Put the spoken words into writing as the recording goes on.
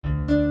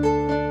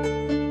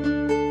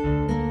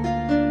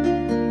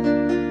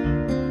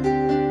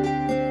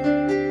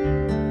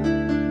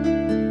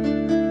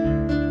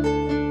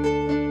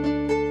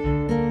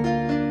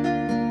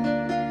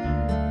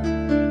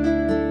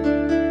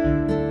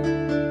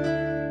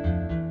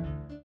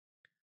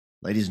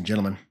Ladies and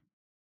gentlemen,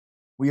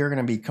 we are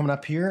going to be coming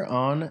up here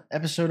on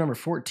episode number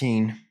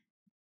 14.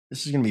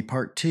 This is going to be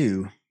part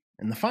 2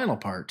 and the final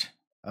part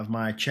of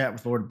my chat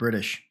with Lord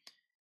British.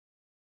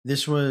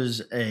 This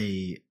was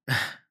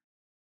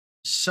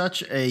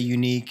such a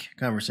unique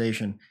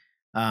conversation.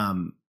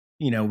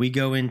 We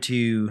go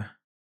into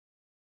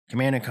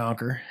Command and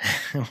Conquer,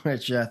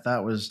 which I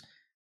thought was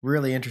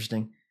really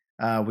interesting.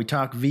 We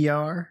talk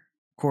VR.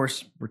 Of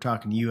course, we're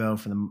talking UO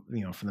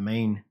for the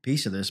main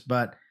piece of this,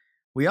 but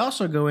we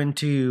also go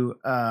into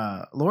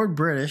Lord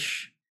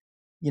British,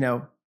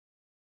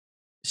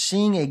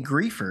 seeing a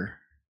griefer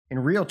in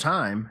real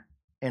time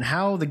and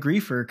how the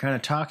griefer kind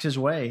of talks his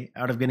way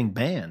out of getting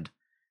banned,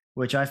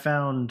 which I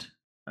found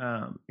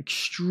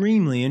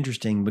extremely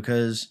interesting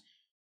because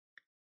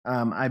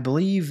I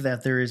believe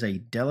that there is a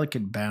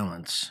delicate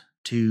balance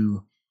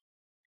to,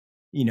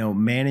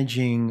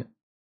 managing,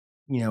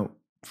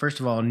 first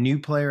of all, new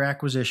player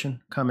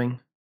acquisition coming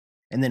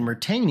and then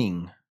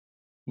retaining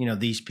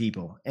these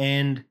people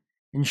and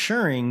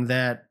ensuring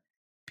that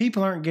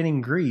people aren't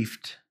getting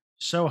griefed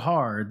so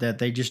hard that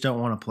they just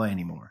don't want to play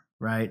anymore,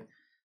 right?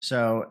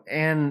 So,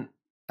 and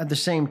at the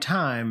same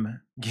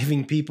time,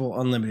 giving people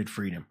unlimited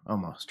freedom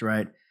almost,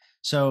 right?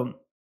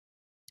 So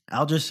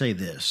I'll just say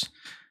this.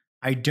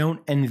 I don't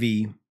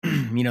envy,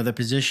 the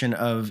position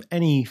of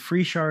any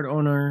free shard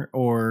owner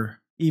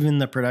or even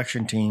the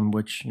production team,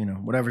 which,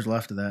 whatever's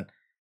left of that.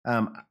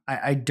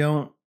 I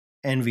don't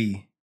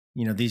envy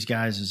these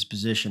guys'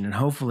 position. And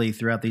hopefully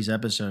throughout these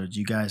episodes,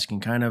 you guys can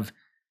kind of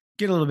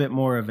get a little bit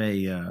more of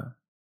a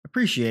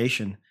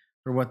appreciation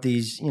for what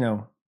these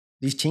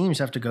teams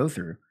have to go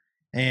through.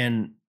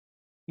 And,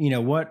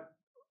 what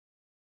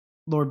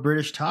Lord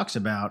British talks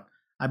about,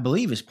 I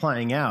believe, is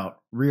playing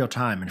out real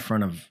time in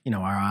front of,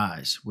 our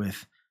eyes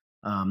with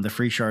the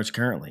free shards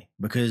currently.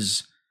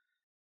 Because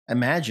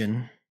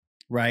imagine,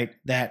 right,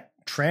 that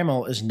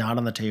Trammel is not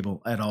on the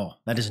table at all.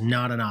 That is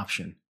not an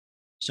option.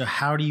 So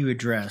how do you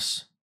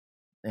address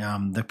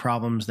the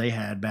problems they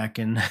had back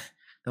in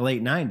the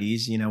late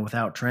 90s,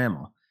 without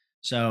Trammel?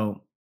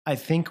 So I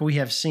think we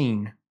have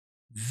seen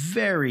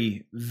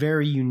very,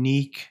 very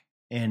unique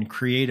and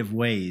creative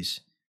ways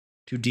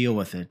to deal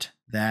with it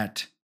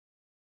that,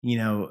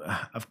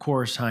 of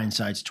course,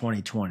 hindsight's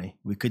 2020.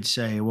 We could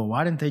say, well,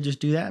 why didn't they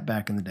just do that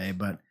back in the day?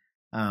 But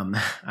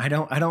I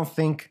don't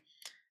think,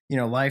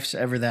 life's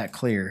ever that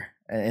clear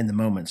in the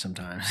moment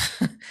sometimes.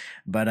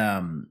 but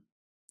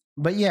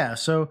yeah,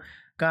 so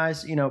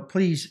guys,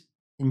 please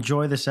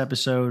enjoy this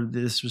episode.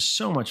 This was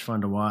so much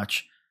fun to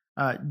watch.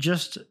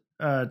 Just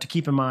to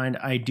keep in mind,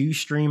 I do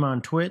stream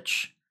on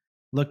Twitch.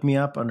 Look me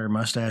up under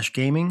Mustache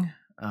Gaming.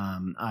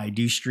 I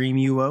do stream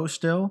UO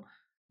still.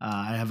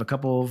 I have a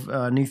couple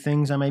of new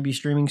things I may be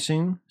streaming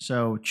soon,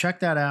 so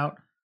check that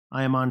out.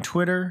 I am on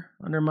Twitter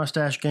under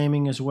Mustache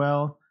Gaming as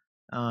well.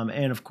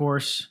 And of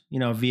course,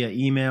 via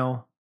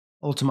email,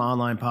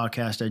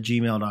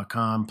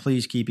 ultimaonlinepodcast@gmail.com.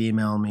 Please keep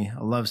emailing me.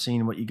 I love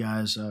seeing what you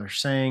guys are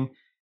saying.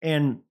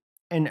 And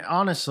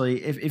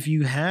honestly, if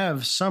you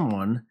have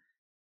someone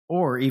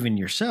or even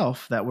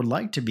yourself that would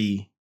like to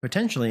be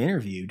potentially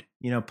interviewed,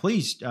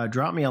 please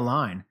drop me a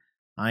line.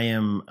 I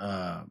am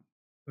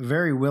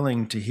very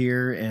willing to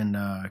hear and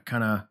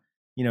kind of,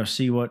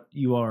 see what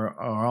you are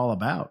all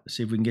about.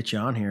 See if we can get you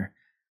on here.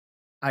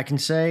 I can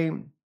say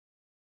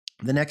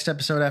the next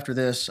episode after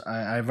this,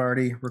 I've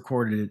already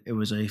recorded it. It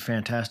was a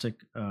fantastic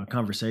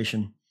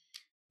conversation.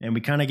 And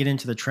we kind of get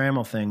into the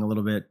Trammel thing a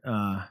little bit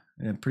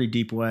in a pretty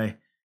deep way.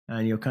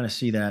 And you'll kind of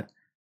see that.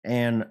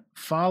 And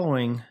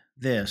following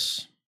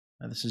this,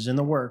 this is in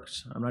the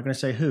works. I'm not going to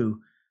say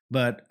who,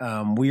 but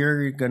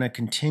we're going to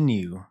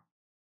continue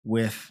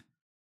with,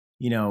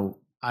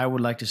 I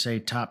would like to say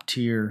top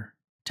tier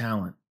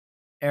talent.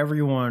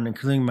 Everyone,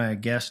 including my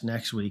guest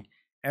next week,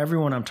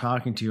 everyone I'm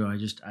talking to,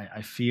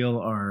 I feel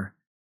are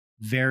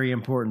very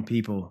important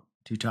people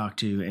to talk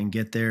to and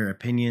get their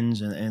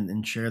opinions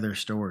and share their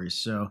stories.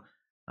 So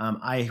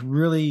I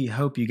really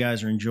hope you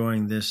guys are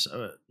enjoying this,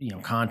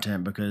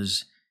 content,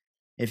 because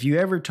if you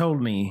ever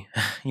told me,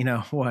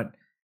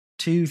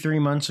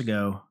 2-3 months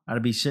ago,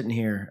 I'd be sitting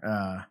here,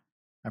 I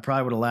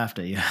probably would have laughed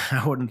at you.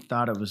 I wouldn't have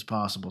thought it was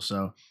possible.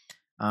 So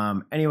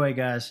anyway,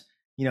 guys,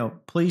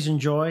 please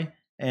enjoy,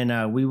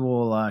 and we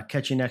will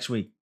catch you next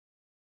week.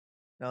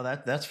 No,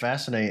 that's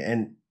fascinating.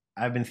 And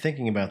I've been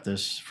thinking about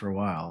this for a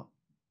while.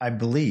 I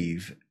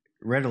believe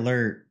Red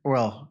Alert,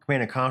 Command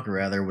and Conquer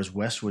rather, was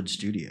Westwood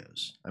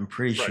Studios. I'm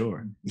pretty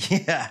sure.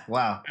 Yeah.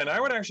 Wow. And I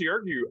would actually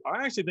argue,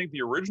 I actually think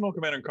the original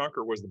Command and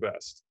Conquer was the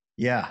best.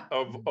 Yeah.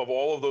 Of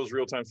all of those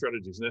real-time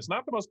strategies. And it's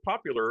not the most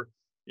popular.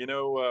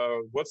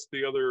 What's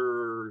the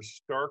other?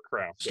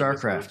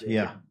 StarCraft,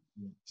 yeah.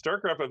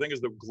 StarCraft, I think, is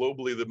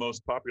globally the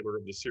most popular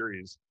of the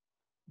series.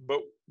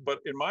 But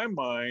in my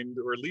mind,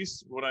 or at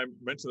least when I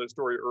mentioned that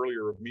story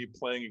earlier of me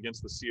playing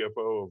against the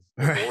CFO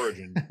of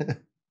Origin,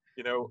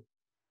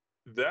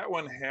 that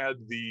one had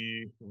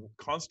the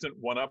constant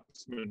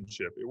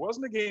one-upsmanship. It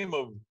wasn't a game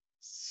of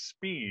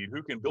speed,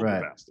 who can build the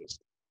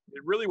fastest.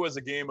 It really was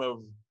a game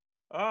of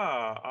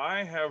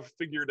I have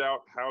figured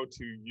out how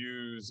to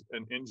use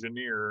an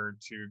engineer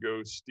to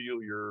go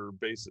steal your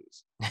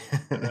bases.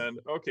 And then,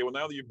 okay, well,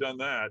 now that you've done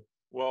that,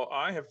 well,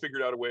 I have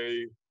figured out a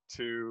way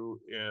to,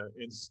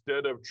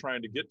 instead of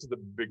trying to get to the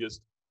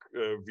biggest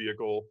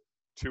vehicle,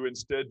 to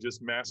instead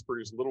just mass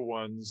produce little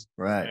ones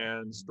Right.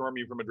 and storm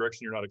you from a direction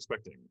you're not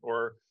expecting.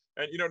 Or,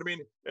 and you know what I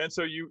mean? And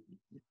so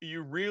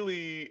you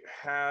really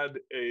had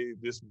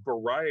this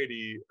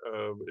variety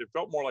of, it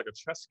felt more like a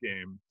chess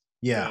game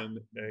Yeah. than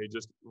a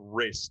just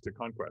race to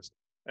conquest.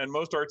 And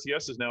most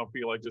RTSs now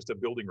feel like just a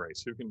building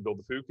race. Who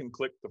can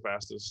click the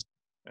fastest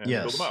and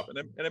build them Yes. up.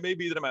 And it may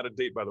be that I'm out of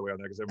date, by the way, on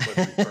that, because I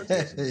haven't played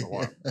RTSs in a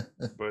while.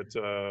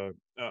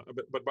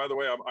 But by the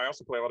way, I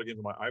also play a lot of games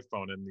on my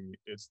iPhone, and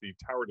it's the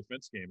tower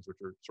defense games, which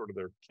are sort of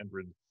their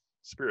kindred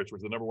spirits,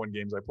 which are the number one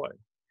games I play.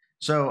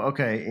 So,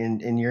 okay,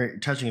 and you're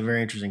touching a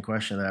very interesting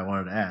question that I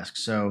wanted to ask.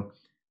 So,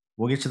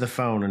 we'll get to the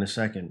phone in a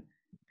second.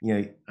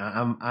 You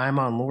know, I'm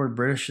on Lord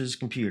British's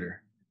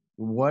computer.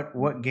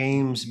 What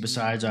games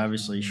besides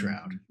obviously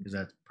Shroud, because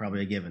that's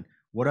probably a given.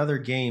 What other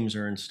games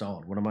are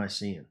installed? What am I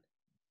seeing?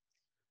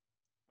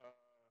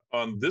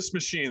 On this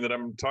machine that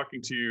I'm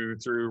talking to you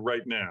through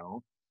right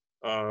now,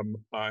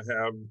 I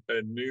have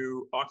a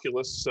new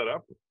Oculus set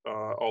up,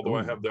 although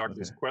I have the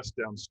Oculus Quest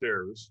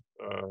downstairs.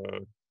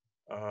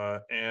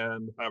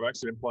 And I've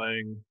actually been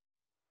playing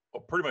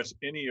pretty much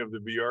any of the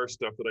VR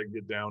stuff that I can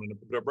get down.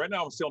 But right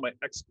now I'm still in my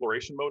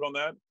exploration mode on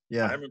that.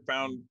 Yeah. I haven't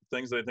found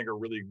things that I think are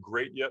really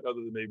great yet,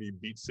 other than maybe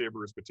Beat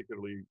Saber is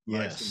particularly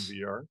nice in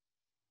VR.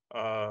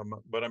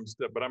 But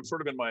I'm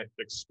sort of in my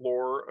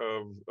explore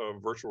of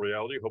virtual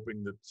reality,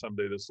 hoping that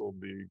someday this will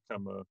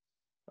become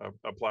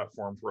a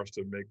platform for us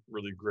to make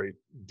really great,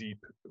 deep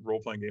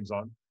role-playing games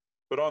on.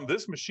 But on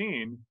this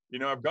machine, you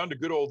know, I've gone to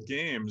good old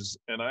games,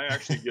 and I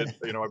actually get,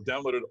 you know, I've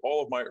downloaded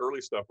all of my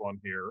early stuff on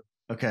here.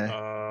 Okay.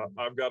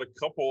 I've got a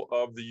couple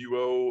of the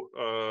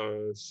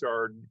UO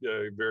Shard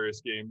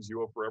various games.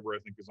 UO Forever, I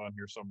think, is on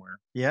here somewhere.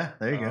 Yeah,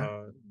 there you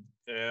go.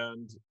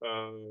 And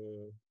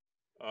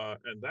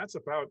that's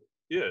about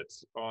it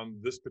on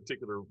this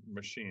particular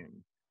machine.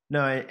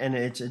 No, and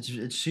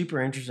it's super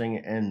interesting,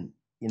 and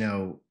you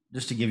know,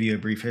 just to give you a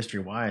brief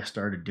history why I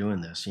started doing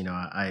this, you know,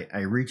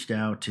 I reached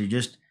out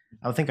to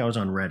I think I was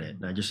on Reddit,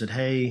 and I just said,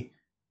 hey,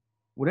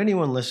 would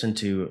anyone listen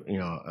to, you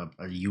know,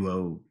 a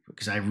UO,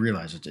 because I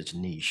realize it's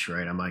niche,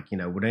 right? I'm like, you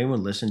know, would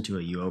anyone listen to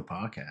a UO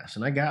podcast?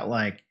 And I got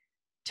like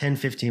 10,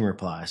 15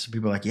 replies. So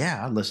people are like,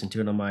 yeah, I'd listen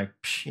to it. I'm like,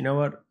 you know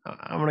what?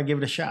 I'm going to give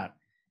it a shot.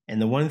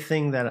 And the one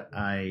thing that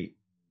I,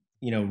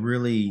 you know,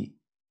 really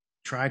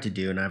tried to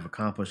do, and I've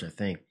accomplished, I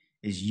think,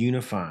 is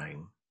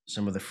unifying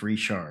some of the free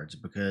shards,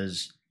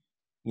 because,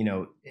 you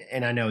know,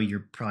 and I know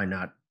you're probably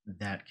not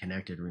that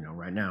connected, you know,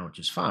 right now, which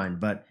is fine,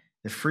 but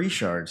the free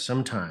shards,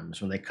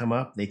 sometimes when they come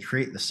up, they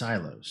create the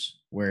silos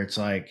where it's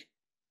like,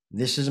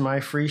 this is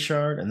my free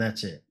shard and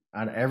that's it.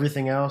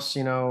 Everything else,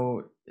 you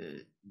know,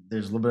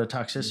 there's a little bit of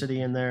toxicity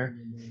in there.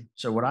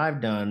 So what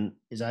I've done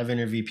is I've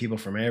interviewed people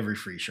from every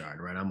free shard,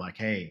 right? I'm like,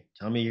 hey,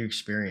 tell me your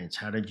experience.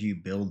 How did you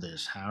build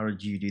this? How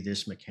did you do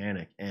this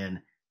mechanic?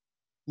 And,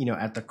 you know,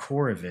 at the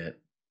core of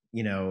it,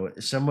 you know,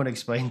 someone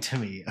explained to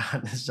me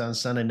on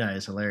Sunday night,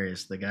 it's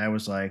hilarious. The guy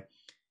was like,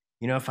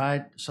 you know, if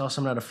I saw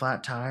someone at a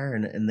flat tire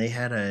and they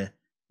had a,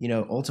 you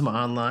know, Ultima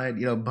Online,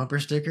 you know, bumper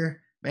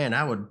sticker, man,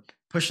 I would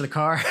push the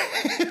car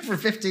for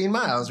 15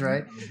 miles,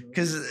 right?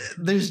 Because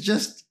there's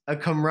just a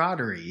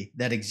camaraderie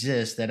that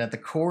exists that at the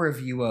core of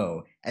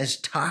UO, as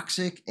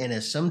toxic and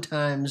as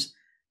sometimes,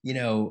 you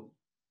know,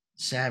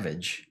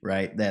 savage,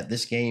 right, that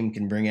this game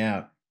can bring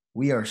out,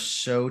 we are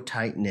so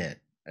tight knit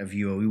of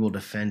UO, we will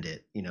defend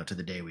it, you know, to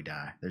the day we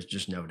die. There's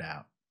just no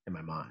doubt in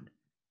my mind.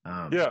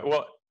 Yeah,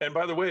 well, and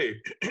by the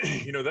way,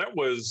 you know, that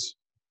was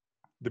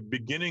the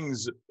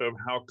beginnings of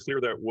how clear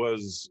that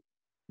was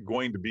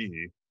going to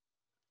be,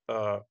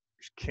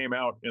 came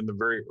out in the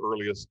very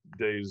earliest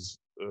days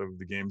of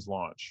the game's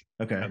launch.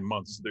 Okay. And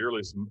months, the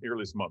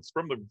earliest months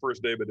from the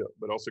first day,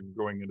 but also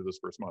going into this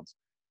first months.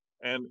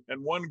 And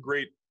one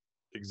great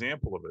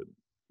example of it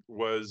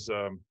was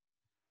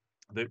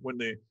that when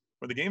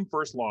the game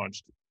first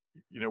launched,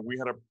 you know, we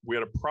had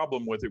a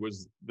problem with it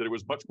was that it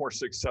was much more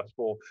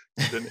successful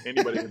than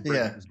anybody had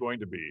predicted it was going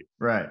to be.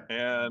 Right.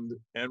 And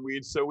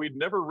we'd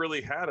never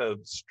really had a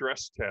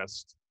stress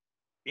test,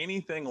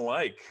 anything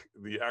like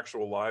the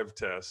actual live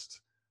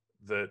test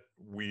that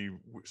we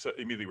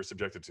immediately were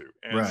subjected to.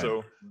 And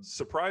so,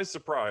 surprise,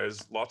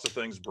 surprise, lots of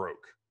things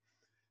broke.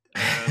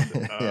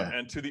 And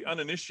and to the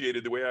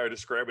uninitiated, the way I would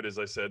describe it is,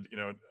 I said, you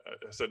know,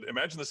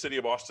 imagine the city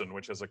of Austin,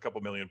 which has a couple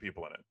million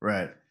people in it.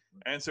 Right.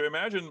 And so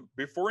imagine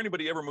before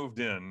anybody ever moved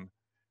in,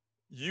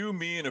 you,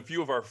 me, and a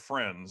few of our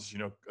friends, you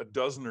know, a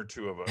dozen or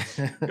two of us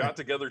got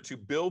together to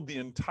build the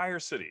entire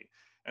city.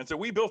 And so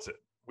we built it.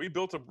 We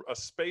built a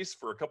space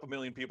for a couple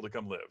million people to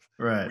come live.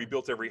 Right. We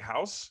built every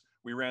house.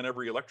 We ran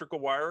every electrical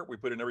wire. We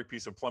put in every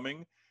piece of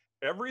plumbing.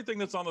 everything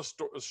that's on the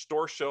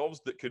store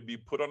shelves that could be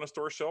put on a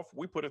store shelf,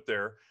 we put it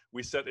there.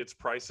 We set its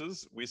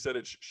prices. We set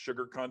its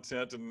sugar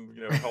content and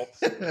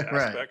health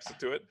aspects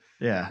to it.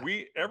 Yeah.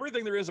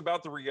 Everything there is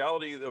about the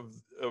reality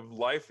of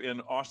life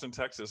in Austin,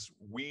 Texas,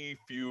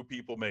 few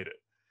people made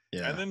it.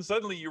 Yeah. And then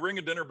suddenly you ring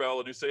a dinner bell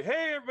and you say,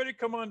 "Hey, everybody,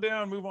 come on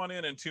down, move on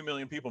in," and 2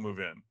 million people move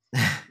in.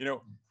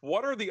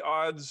 What are the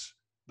odds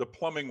the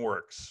plumbing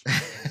works?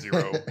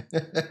 0.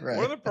 Right.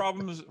 What are the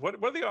problems?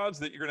 What are the odds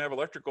that you're going to have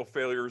electrical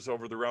failures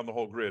around the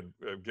whole grid?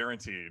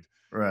 Guaranteed.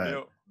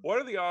 Right. What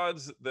are the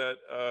odds that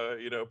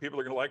people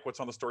are going to like what's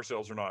on the store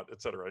shelves or not,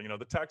 et cetera?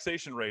 The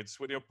taxation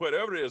rates,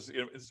 whatever it is,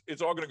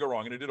 it's all going to go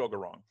wrong, and it did all go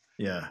wrong.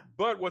 Yeah.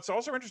 But what's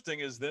also interesting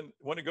is then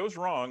when it goes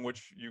wrong,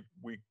 which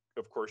we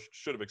of course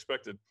should have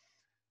expected,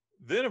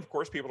 then of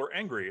course people are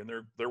angry and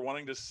they're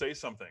wanting to say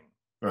something.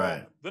 Right.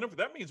 Well, then if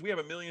that means we have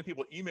 1 million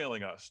people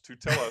emailing us to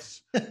tell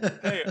us,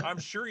 "Hey, I'm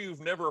sure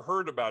you've never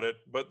heard about it,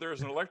 but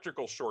there's an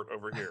electrical short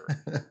over here,"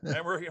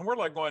 and we're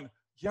like going,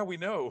 "Yeah, we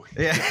know."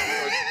 Yeah.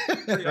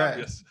 It's pretty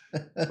obvious,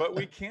 but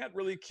we can't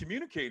really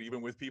communicate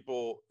even with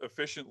people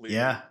efficiently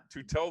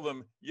to tell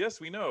them, "Yes,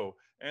 we know."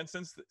 And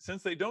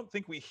since they don't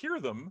think we hear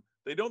them,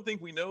 they don't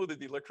think we know that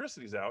the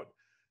electricity's out.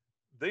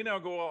 They now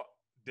go,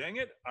 "Dang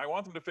it, I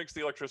want them to fix the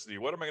electricity.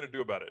 What am I going to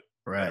do about it?"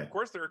 Right. And of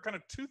course, there are kind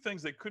of 2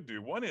 things they could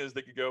do. One is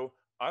they could go,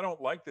 "I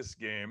don't like this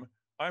game.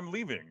 I'm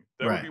leaving."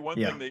 That would be one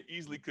thing they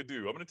easily could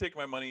do. "I'm going to take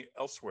my money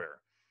elsewhere."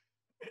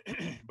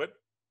 But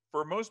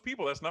for most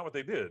people, that's not what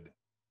they did.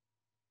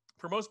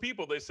 For most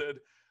people, they said,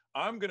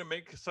 "I'm going to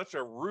make such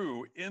a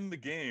roux in the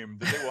game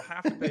that they will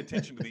have to pay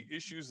attention to the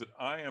issues that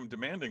I am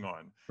demanding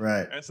on."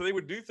 Right. And so they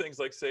would do things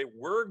like say,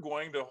 "We're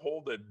going to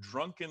hold a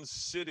drunken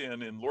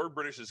sit-in Lord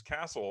British's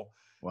castle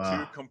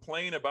to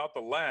complain about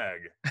the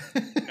lag."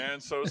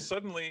 And so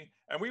suddenly,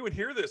 and we would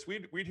hear this,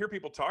 we'd hear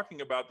people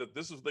talking about that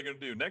this is what they're going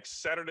to do.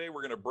 "Next Saturday,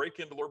 we're going to break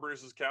into Lord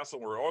British's castle.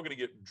 We're all going to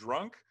get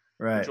drunk,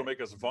 which will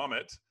make us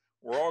vomit.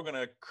 We're all going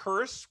to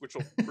curse, which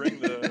will bring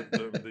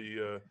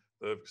the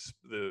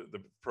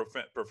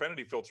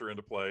profanity filter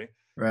into play.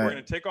 Right. We're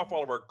going to take off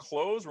all of our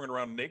clothes. We're going to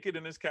run naked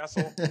in his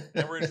castle, and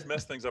we're going to just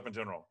mess things up in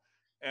general."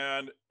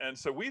 And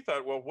so we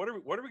thought, well, what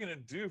are we going to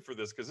do for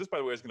this? Because this, by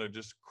the way, is going to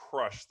just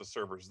crush the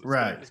servers.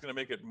 It's going to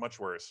make it much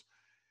worse.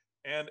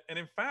 And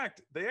in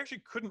fact, they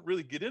actually couldn't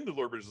really get into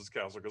Lord British's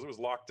castle because it was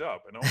locked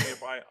up, and only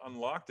if I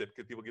unlocked it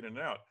could people get in and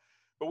out.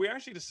 But we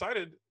actually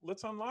decided,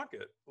 let's unlock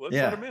it. Let's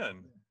let them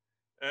in.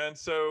 And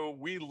so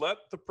we let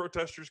the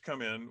protesters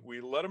come in. We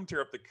let them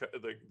tear up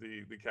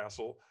the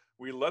castle.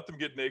 We let them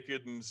get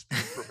naked and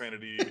speak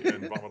profanity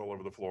and vomit all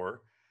over the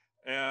floor.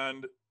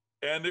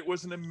 And it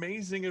was an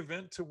amazing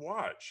event to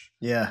watch.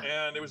 Yeah.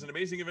 And it was an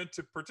amazing event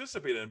to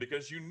participate in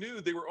because you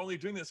knew they were only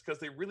doing this because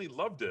they really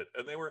loved it.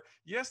 And they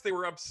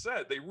were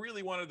upset. They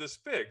really wanted this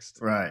fixed.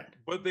 Right.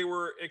 But they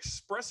were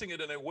expressing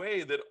it in a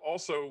way that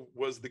also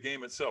was the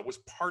game itself, was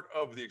part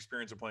of the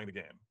experience of playing the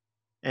game.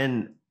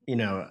 And,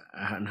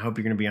 I hope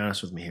you're going to be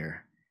honest with me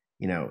here.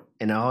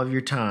 In all of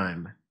your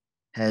time,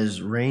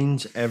 has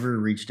Reigns ever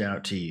reached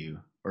out to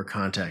you or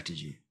contacted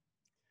you?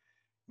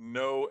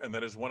 No, and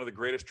that is one of the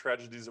greatest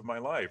tragedies of my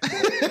life.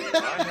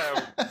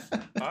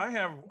 I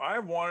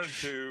have wanted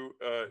to,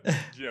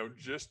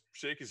 just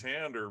shake his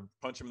hand or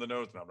punch him in the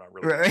nose. No, I'm not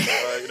really. Right.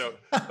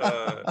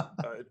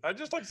 I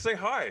just like to say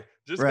hi,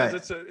 just because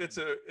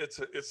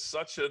it's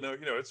such a,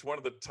 it's one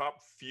of the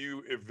top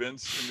few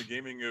events in the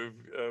gaming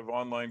of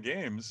online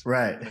games,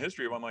 right, in the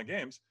history of online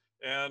games.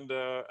 And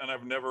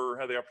I've never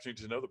had the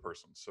opportunity to know the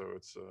person, so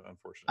it's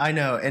unfortunate. I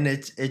know, and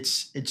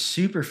it's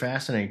super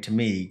fascinating to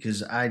me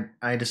because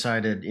I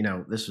decided,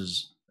 this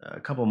was a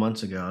couple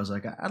months ago. I was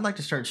like, I'd like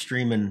to start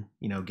streaming,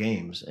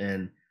 games,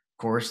 and of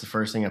course, the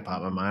first thing that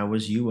popped in my mind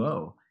was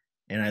UO,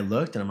 and I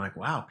looked and I'm like,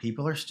 wow,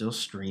 people are still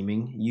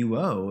streaming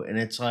UO, and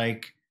it's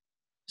like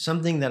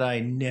something that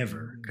I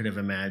never could have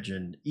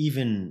imagined.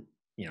 Even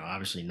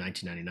obviously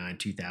 1999,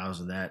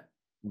 2000, that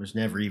was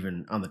never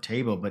even on the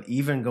table. But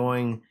even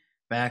going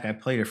back, I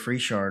played a free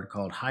shard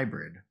called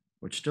Hybrid,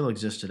 which still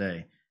exists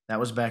today. That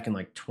was back in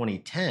like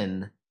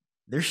 2010.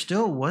 There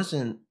still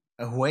wasn't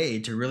a way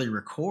to really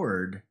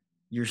record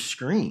your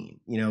screen,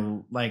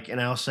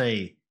 and I'll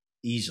say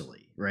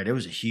easily, right? It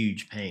was a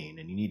huge pain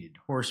and you needed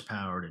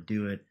horsepower to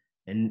do it.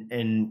 And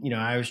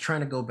I was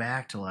trying to go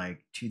back to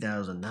like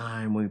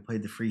 2009 when we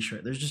played the free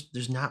shard.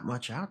 There's not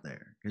much out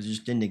there because it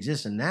just didn't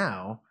exist. And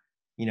now,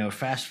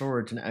 fast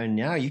forward to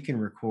now you can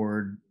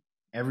record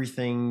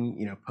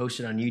everything,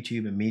 posted on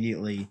YouTube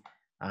immediately.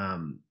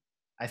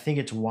 I think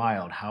it's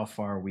wild how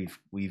far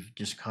we've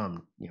just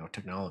come,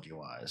 technology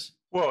wise.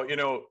 Well,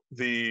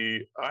 I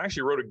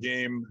actually wrote a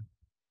game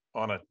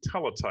on a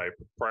teletype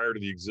prior to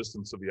the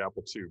existence of the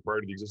Apple II,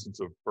 prior to the existence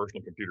of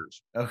personal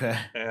computers. Okay.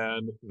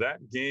 And that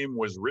game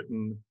was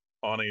written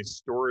on a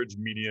storage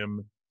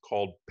medium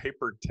called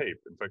paper tape.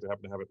 In fact, I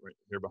happen to have it right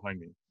here behind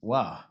me.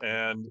 Wow.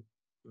 And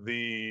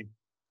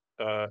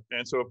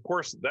and so, of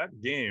course, that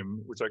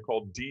game, which I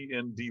called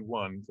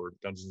DND1 for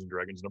Dungeons and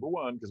Dragons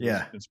 #1, because it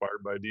was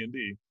inspired by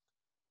D&D,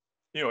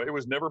 it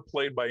was never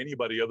played by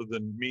anybody other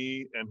than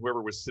me and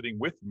whoever was sitting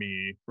with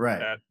me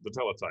Right. at the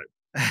teletype.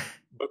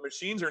 But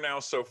machines are now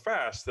so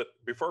fast that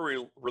before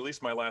we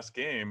released my last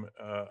game,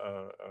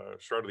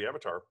 Shroud of the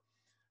Avatar,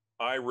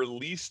 I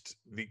released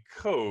the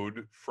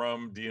code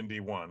from D&D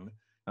 1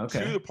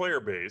 to the player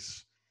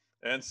base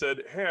and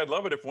said, hey, I'd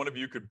love it if one of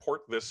you could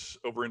port this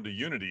over into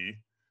Unity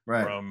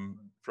from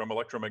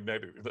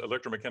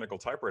electromechanical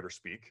typewriter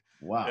speak.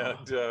 Wow.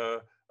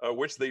 And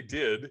which they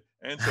did.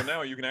 And so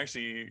now you can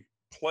actually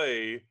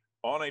play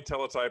on a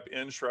teletype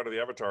in Shroud of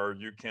the Avatar.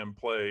 You can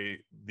play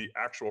the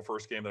actual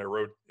first game that I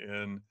wrote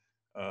in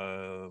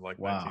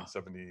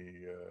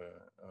 1970.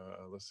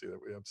 Let's see, that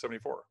we have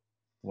 74.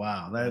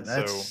 Wow, that's.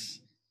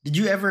 So, did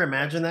you ever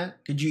imagine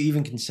that? Could you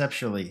even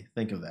conceptually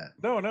think of that?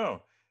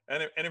 No.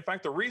 And in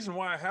fact, the reason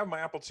why I have my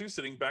Apple II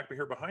sitting back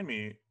here behind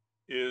me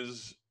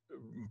is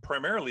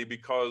primarily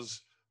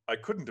because I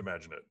couldn't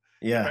imagine it.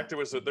 Yeah. In fact,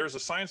 there's a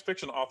science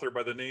fiction author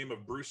by the name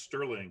of Bruce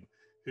Sterling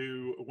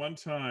who one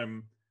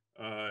time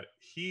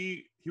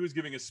he was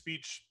giving a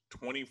speech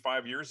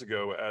 25 years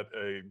ago at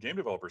a game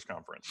developers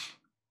conference,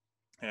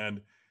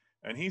 and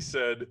he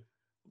said,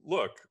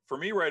 look, for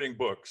me writing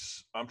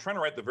books, I'm trying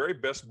to write the very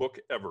best book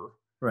ever.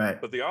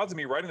 Right. But the odds of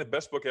me writing the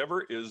best book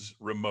ever is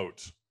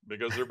remote,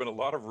 because there have been a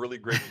lot of really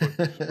great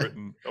books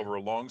written over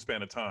a long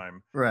span of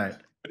time. Right.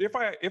 But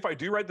if I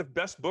do write the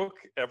best book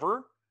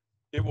ever,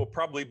 it'll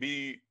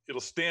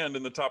stand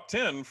in the top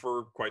 10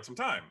 for quite some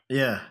time.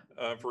 Yeah.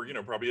 For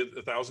probably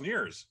 1,000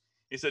 years.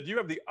 He said, you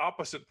have the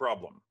opposite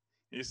problem.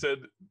 He said,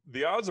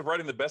 the odds of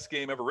writing the best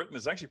game ever written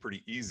is actually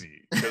pretty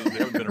easy because they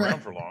haven't been right.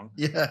 around for long.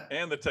 Yeah.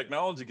 And the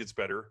technology gets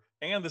better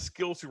and the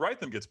skills to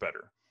write them gets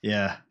better.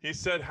 Yeah. He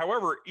said,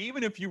 however,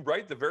 even if you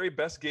write the very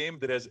best game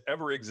that has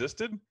ever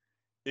existed,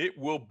 it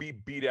will be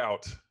beat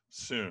out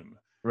soon.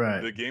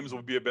 Right. The games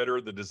will be better.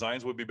 The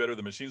designs will be better.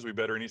 The machines will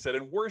be better. And he said,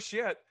 and worse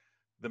yet,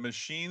 the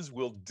machines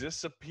will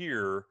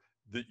disappear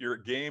that your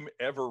game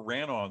ever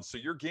ran on. So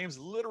your game's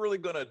literally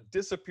going to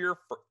disappear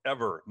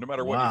forever, no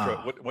matter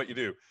what you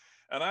do.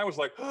 And I was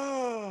like,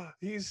 oh,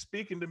 he's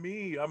speaking to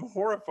me. I'm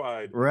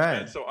horrified. Right.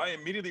 And so I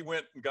immediately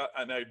went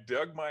and I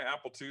dug my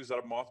Apple IIs out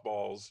of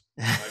mothballs.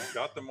 I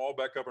got them all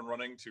back up and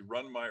running to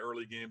run my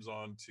early games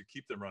on to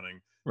keep them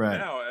running. Right.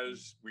 Now,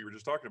 as we were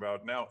just talking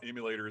about, now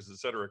emulators, et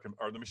cetera,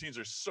 the machines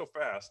are so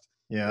fast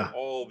that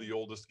all the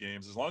oldest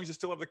games, as long as you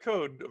still have the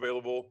code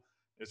available,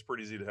 it's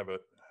pretty easy to have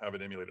it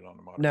emulated on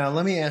the modern. Now,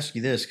 let me ask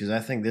you this, because I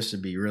think this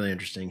would be really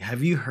interesting.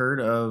 Have you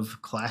heard of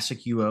Classic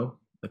UO,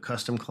 the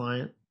custom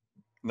client?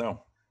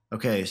 No.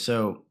 Okay,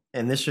 so,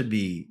 and this would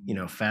be,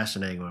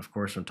 fascinating, of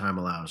course, when time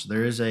allows.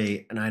 There is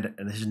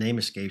and his name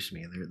escapes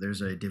me.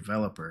 There's a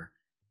developer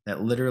that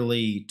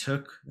literally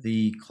took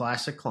the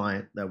classic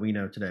client that we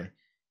know today,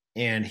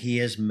 and he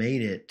has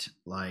made it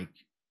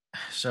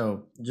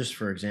so just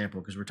for example,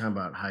 because we're talking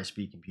about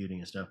high-speed computing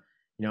and stuff,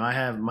 I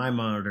have my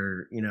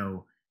monitor,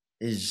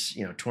 is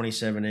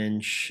 27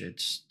 inch,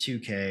 it's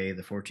 2K,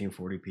 the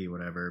 1440p,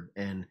 whatever,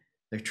 and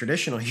the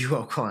traditional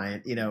UO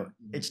client,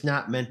 it's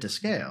not meant to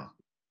scale.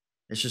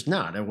 It's just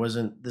not. It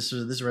wasn't.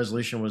 This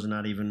resolution was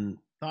not even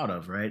thought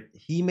of, right?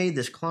 He made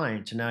this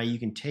client to now you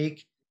can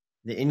take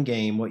the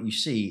in-game what you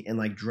see and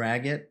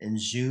drag it and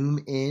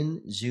zoom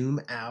in,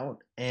 zoom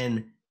out,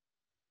 and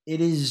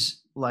it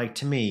is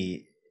to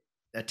me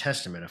a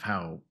testament of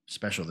how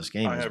special this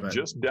game is. I have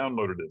just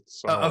downloaded it,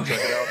 so okay. I'll check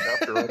it out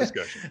after our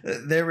discussion.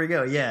 There we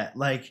go. Yeah,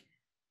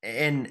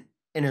 and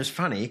it was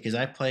funny because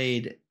I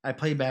played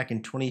back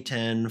in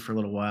 2010 for a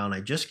little while, and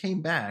I just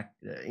came back.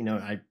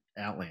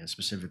 Outland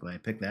specifically, I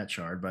picked that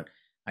shard, but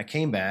I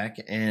came back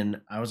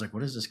and I was like,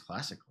 what is this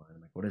classic client?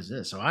 I'm like, what is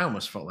this? So I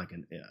almost felt like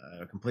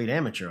a complete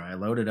amateur. I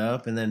loaded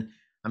up and then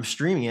I'm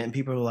streaming it and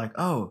people were like,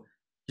 oh,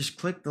 just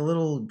click the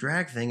little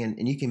drag thing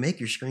and you can make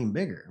your screen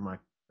bigger. I'm like,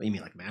 what, you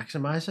mean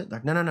maximize it?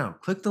 Like, no.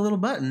 Click the little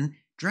button,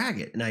 drag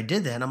it. And I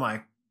did that. And I'm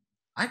like,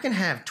 I can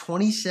have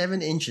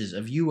 27 inches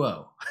of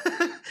UO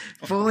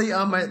fully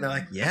on my, they're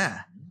like,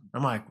 yeah.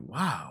 I'm like,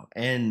 wow.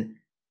 And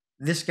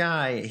this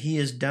guy, he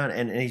has done,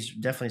 and he's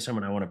definitely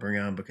someone I want to bring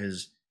on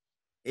because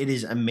it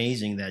is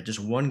amazing that just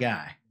one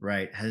guy,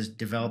 right, has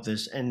developed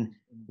this. And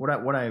what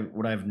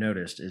I've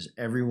noticed is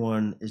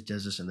everyone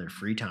does this in their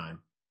free time.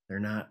 We're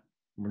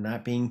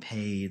not being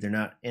paid. They're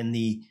not, and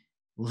the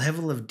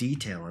level of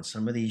detail on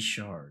some of these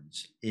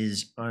shards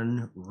is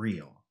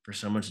unreal for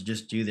someone to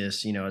just do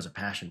this, as a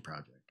passion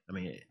project. I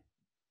mean,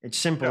 it's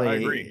simply, I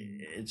agree.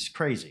 It's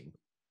crazy.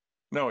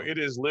 No, it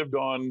has lived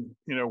on,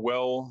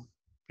 well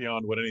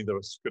beyond what any of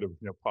us could have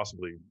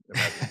possibly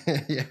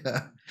imagined.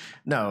 Yeah,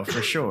 no,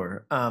 for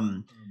sure.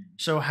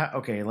 So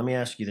okay, let me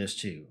ask you this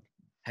too.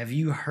 Have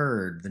you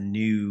heard the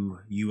new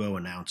UO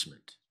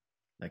announcement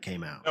that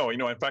came out? No,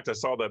 in fact, I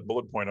saw that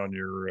bullet point on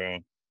your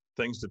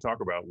things to talk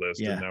about list,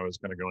 and I was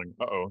kind of going,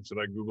 should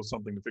I Google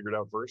something to figure it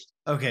out first?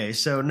 Okay,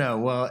 so no,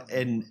 well,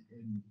 and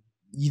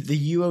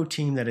the UO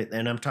team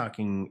and I'm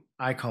talking,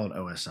 I call it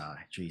OSI.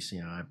 Geez,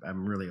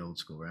 I'm really old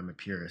school. I'm a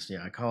purist.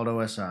 Yeah, I call it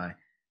OSI.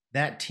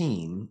 That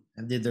team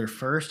did their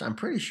first, I'm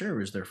pretty sure it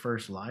was their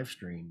first live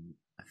stream,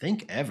 I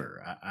think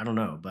ever. I don't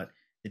know, but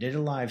They did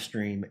a live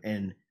stream,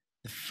 and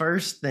the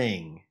first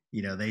thing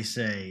they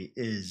say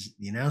is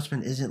the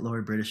announcement isn't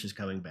Lord British is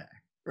coming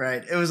back.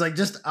 Right? It was like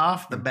just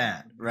off the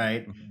bat,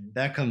 right?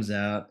 That comes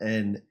out,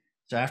 and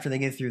so after they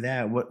get through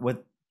that,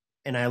 what,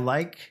 and I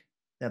like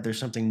that there's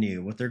something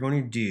new. What they're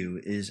going to do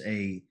is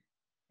a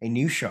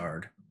new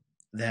shard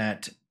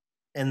that,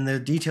 and the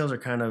details are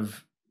kind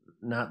of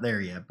not there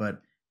yet,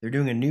 but they're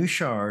doing a new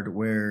shard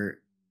where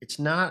it's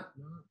not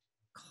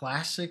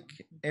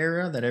classic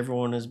era that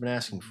everyone has been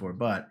asking for,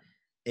 but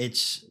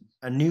it's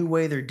a new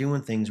way they're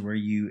doing things where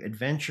you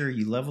adventure,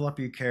 you level up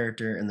your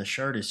character, and the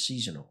shard is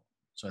seasonal.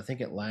 So I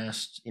think it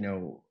lasts,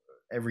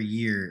 every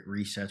year it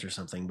resets or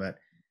something, but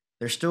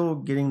they're still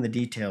getting the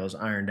details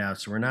ironed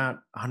out. So we're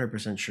not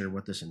 100% sure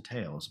what this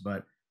entails,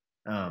 but,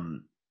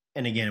 and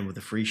again, with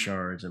the free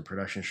shards and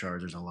production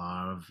shards, there's a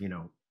lot of,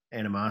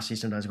 animosity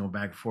sometimes going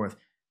back and forth.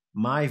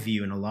 My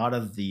view, and a lot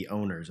of the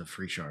owners of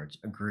free shards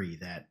agree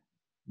that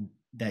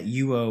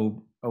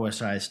UO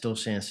OSI still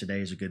stands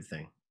today is a good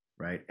thing,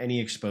 right? Any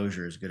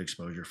exposure is good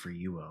exposure for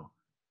UO.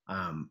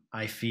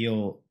 I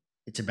feel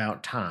it's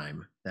about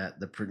time that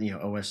the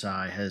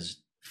OSI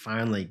has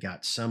finally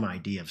got some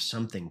idea of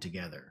something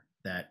together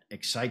that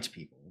excites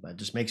people, that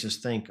just makes us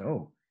think,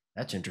 oh,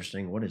 that's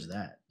interesting. What is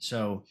that?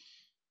 So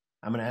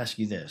I'm going to ask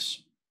you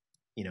this.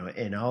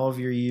 In all of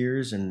your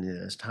years and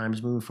as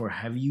time's moving forward,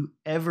 have you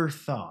ever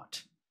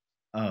thought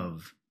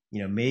of,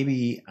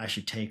 maybe I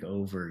should take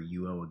over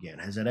UO again?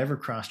 Has that ever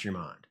crossed your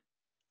mind?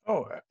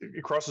 Oh,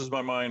 it crosses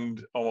my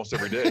mind almost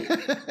every day.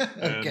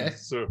 Okay. And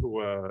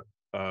so,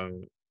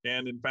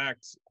 and in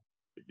fact,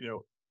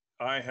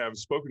 I have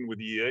spoken with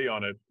EA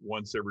on it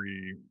once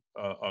every,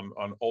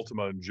 on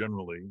Ultima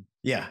generally.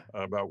 Yeah.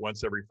 About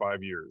once every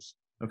 5 years.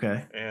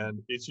 Okay. And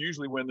it's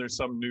usually when there's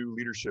some new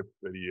leadership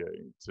at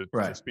EA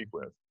to speak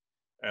with.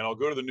 And I'll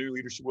go to the new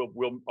leadership.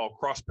 I'll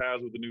cross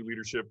paths with the new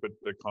leadership at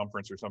the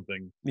conference or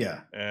something.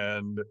 Yeah.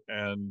 And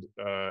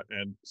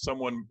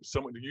someone,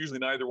 usually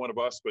neither one of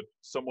us, but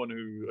someone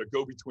who a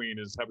go-between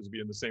happens to be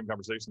in the same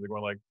conversation. They're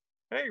going like,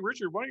 "Hey,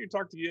 Richard, why don't you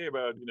talk to EA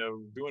about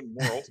doing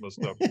more Ultima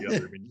stuff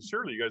together? I mean,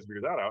 surely you guys figure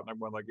that out." And I'm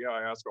going like, "Yeah,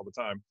 I ask all the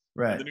time."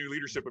 Right. And the new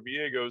leadership of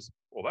EA goes,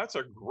 "Well, that's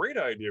a great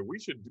idea. We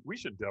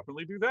should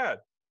definitely do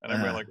that." And I'm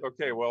going like,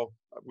 "Okay, well,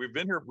 we've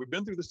been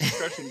through this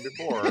discussion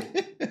before,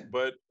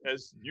 but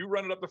as you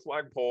run it up the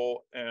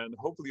flagpole, and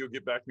hopefully you'll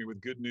get back to me with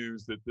good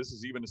news that this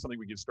is even something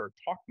we can start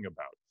talking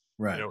about."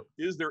 Right.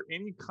 Is there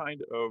any kind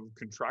of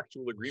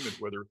contractual agreement,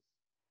 whether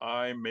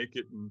I make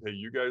it and pay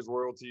you guys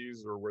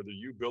royalties, or whether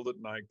you build it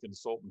and I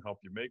consult and help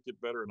you make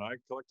it better and I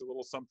collect a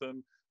little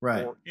something,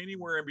 right, or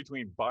anywhere in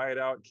between, buy it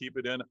out, keep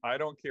it in, I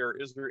don't care.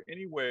 Is there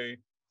any way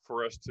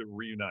for us to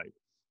reunite?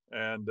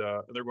 And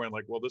they're going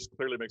like, "Well, this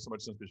clearly makes so much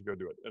sense. We should go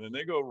do it." And then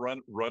they go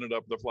run it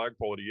up the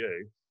flagpole at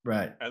EA.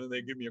 Right. And then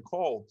they give me a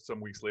call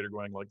some weeks later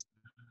going like,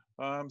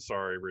 "I'm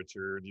sorry,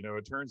 Richard.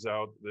 It turns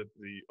out that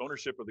the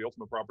ownership of the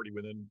Ultima property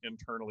within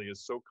internally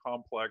is so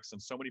complex, and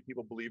so many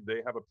people believe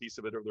they have a piece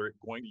of it, or they're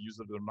going to use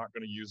it, or they're not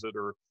going to use it,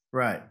 or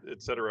right,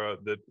 et cetera,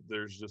 that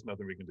there's just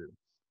nothing we can do."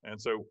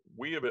 And so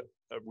we've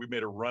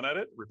made a run at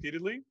it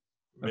repeatedly.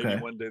 Maybe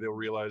one day they'll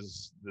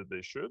realize that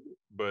they should,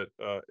 but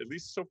at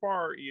least so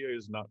far, EA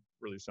has not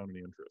really shown any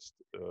interest.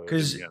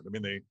 Because I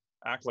mean, they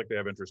act like they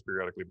have interest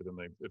periodically, but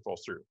then it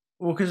falls through.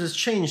 Well, because it's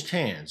changed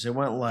hands. It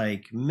went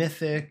like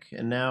Mythic,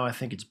 and now I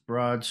think it's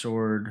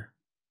Broadsword.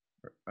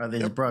 I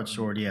think it's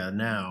Broadsword, yeah,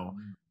 now.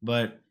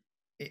 But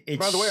it's...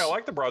 By the way, I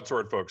like the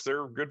Broadsword folks.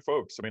 They're good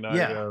folks. I mean,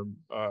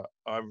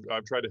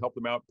 I've tried to help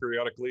them out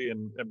periodically,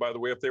 and by the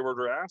way, if they were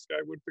to ask,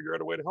 I would figure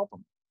out a way to help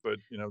them. But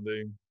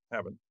they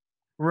haven't.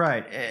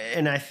 Right,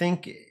 and I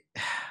think,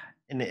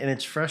 and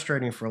it's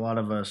frustrating for a lot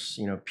of us,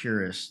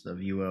 purists of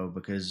UO,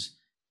 because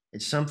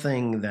it's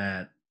something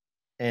that,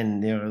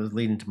 and it was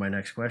leading to my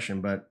next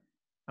question, but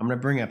I'm going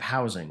to bring up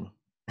housing,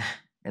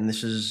 and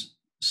this is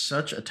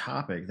such a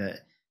topic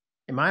that,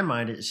 in my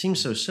mind, it seems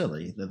so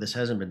silly that this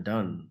hasn't been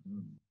done,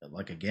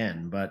 like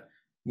again. But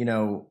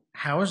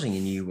housing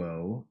in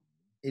UO,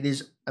 it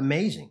is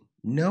amazing.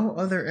 No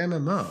other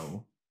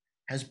MMO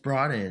has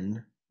brought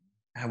in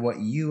what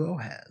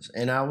UO has.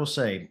 And I will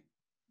say,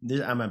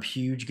 I'm a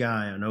huge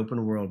guy on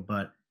open world,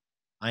 but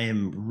I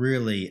am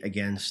really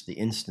against the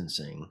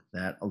instancing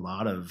that a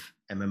lot of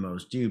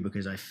MMOs do,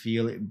 because I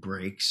feel it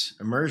breaks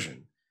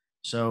immersion.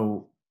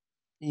 So,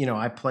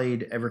 I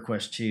played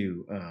EverQuest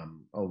 2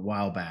 a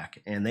while back,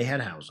 and they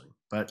had housing,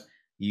 but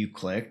you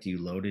clicked, you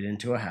loaded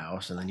into a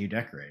house, and then you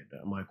decorated it.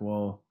 I'm like,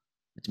 well,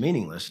 it's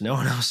meaningless. No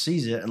one else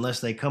sees it unless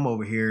they come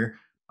over here,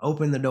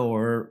 open the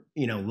door,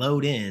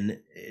 load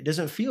in. It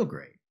doesn't feel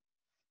great.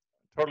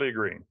 Totally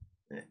agree.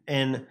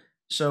 And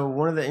so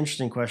one of the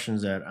interesting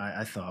questions that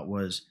I thought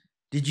was,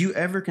 did you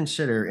ever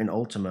consider in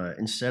Ultima,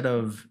 instead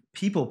of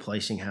people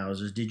placing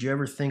houses, did you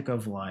ever think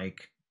of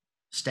like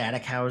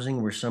static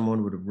housing where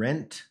someone would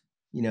rent,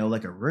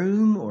 like a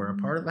room or a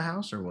part of the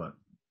house, or what?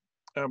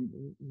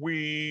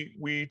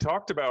 We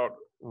talked about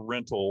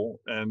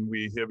rental, and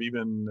we have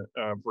even,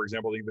 for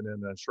example, even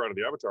in Shroud of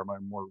the Avatar, my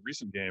more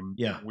recent game,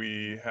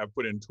 we have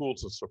put in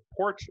tools to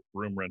support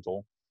room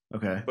rental.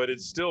 Okay. but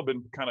it's still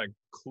been kind of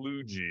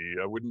kludgy.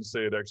 I wouldn't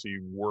say it actually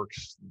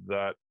works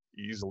that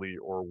easily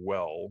or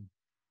well.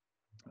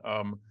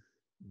 Um,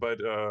 but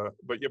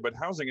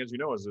housing, as you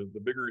know, is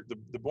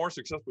the more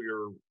successful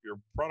your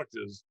product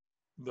is,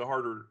 the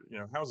harder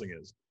housing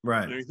is.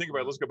 Right. You think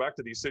about it, let's go back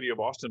to the city of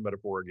Austin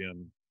metaphor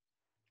again.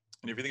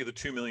 And if you think of the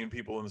 2 million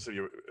people in the city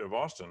of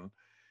Austin,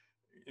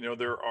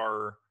 there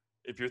are,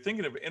 if you're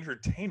thinking of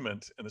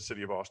entertainment in the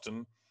city of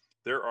Austin,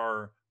 there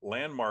are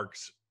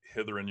landmarks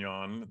hither and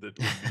yon that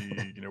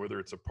would be, whether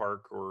it's a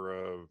park or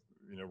a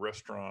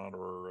restaurant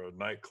or a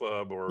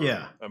nightclub or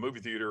a movie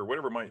theater or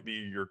whatever might be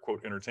your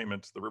quote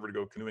entertainment, the river to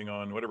go canoeing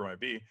on, whatever it might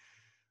be.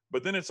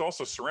 But then it's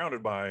also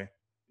surrounded by,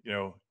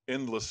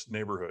 endless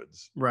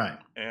neighborhoods. Right.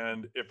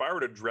 And if I were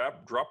to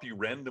drop you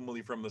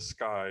randomly from the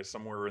sky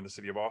somewhere in the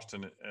city of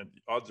Austin, and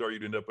odds are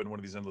you'd end up in one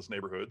of these endless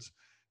neighborhoods,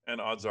 and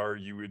odds are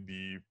you would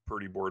be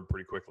pretty bored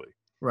pretty quickly.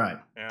 Right.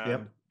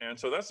 And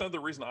so that's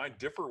another reason I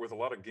differ with a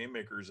lot of game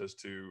makers as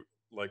to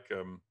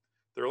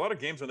there are a lot of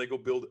games when they go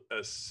build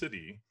a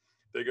city,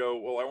 they go,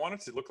 well, I want it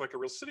to look like a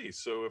real city.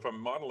 So if I'm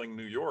modeling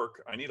New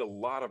York, I need a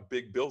lot of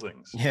big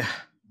buildings. Yeah.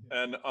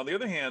 And on the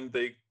other hand,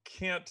 they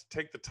can't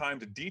take the time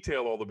to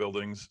detail all the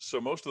buildings. So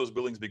most of those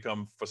buildings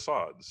become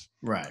facades.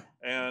 Right.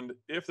 And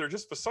if they're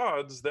just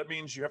facades, that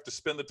means you have to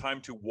spend the time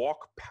to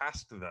walk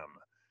past them,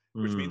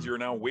 which means you're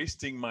now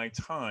wasting my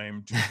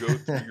time to go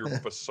through your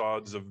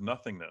facades of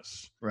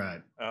nothingness.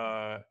 Right.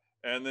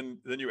 And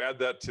then you add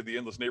that to the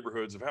endless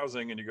neighborhoods of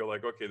housing, and you go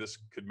like, okay, this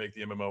could make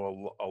the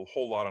MMO a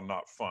whole lot of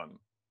not fun.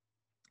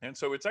 And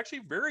so it's actually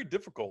very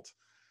difficult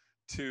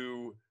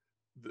to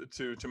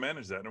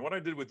manage that. And what I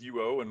did with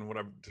UO, and what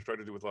I've tried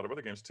to do with a lot of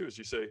other games too, is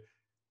you say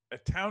a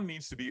town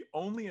needs to be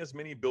only as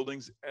many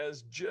buildings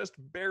as just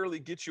barely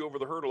get you over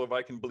the hurdle of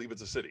I can believe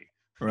it's a city.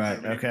 Right.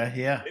 I mean, okay.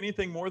 Yeah.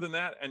 Anything more than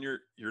that, and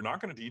you're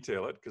not going to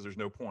detail it because there's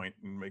no point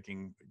in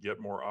making yet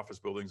more office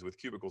buildings with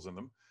cubicles in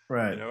them.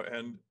 Right. And you're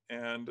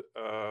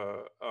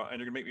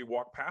going to make me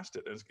walk past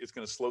it, and it's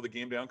going to slow the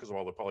game down because of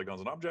all the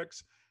polygons and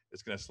objects.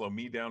 It's going to slow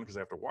me down because I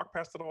have to walk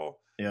past it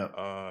all.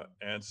 Yeah.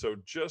 And so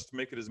just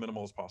make it as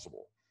minimal as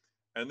possible.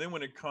 And then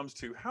when it comes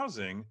to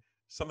housing,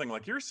 something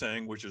like you're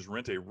saying, which is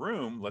rent a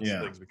room, lets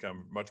things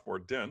become much more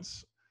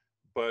dense,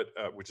 but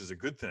which is a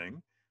good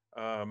thing.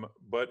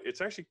 But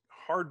it's actually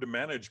hard to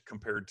manage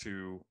compared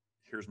to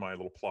here's my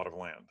little plot of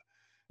land.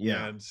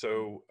 Yeah. And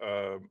so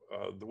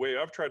the way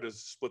I've tried to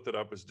split that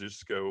up is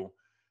just go,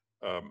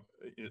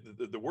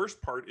 the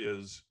worst part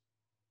is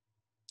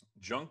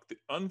junk, the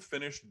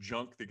unfinished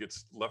junk that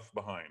gets left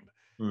behind,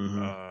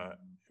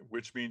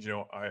 which means,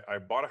 I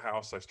bought a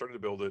house, I started to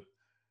build it,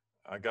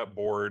 I got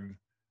bored,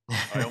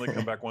 I only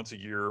come back once a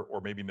year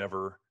or maybe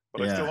never,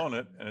 but I still own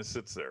it and it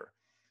sits there.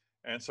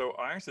 And so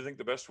I actually think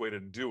the best way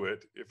to do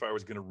it, if I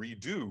was going to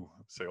redo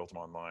say Ultima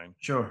Online,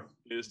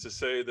 is to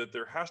say that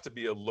there has to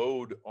be a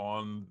load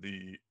on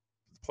the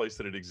place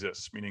that it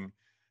exists, meaning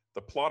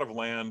the plot of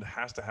land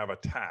has to have a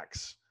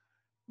tax,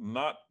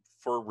 not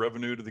for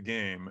revenue to the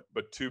game,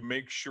 but to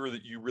make sure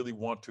that you really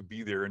want to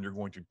be there and you're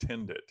going to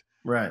tend it.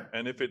 Right.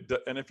 And if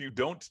you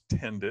don't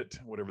tend it,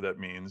 whatever that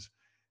means,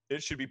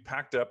 it should be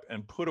packed up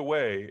and put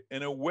away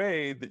in a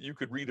way that you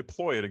could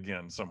redeploy it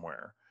again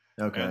somewhere.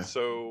 Okay. And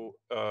so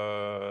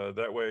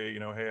that way,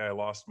 hey, I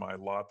lost my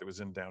lot that was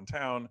in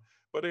downtown,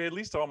 but at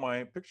least all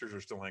my pictures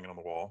are still hanging on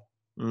the wall.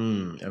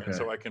 Okay. And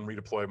so I can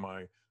redeploy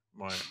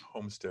my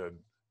homestead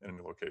in a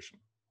new location.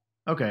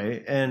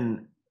 Okay.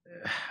 And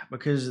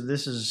because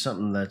this is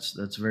something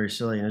that's very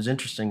silly and it's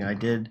interesting, I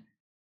did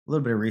a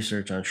little bit of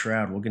research on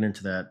Shroud. We'll get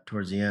into that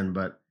towards the end,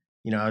 but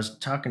I was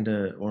talking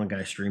to one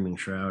guy streaming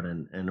Shroud,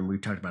 and we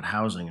talked about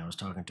housing. I was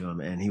talking to him,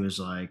 and he was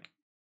like,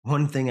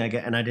 one thing I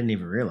get, and I didn't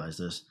even realize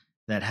this,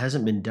 that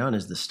hasn't been done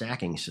is the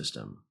stacking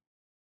system.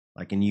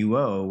 Like in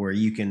UO, where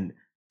you can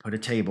put a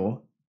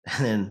table,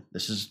 and then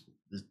this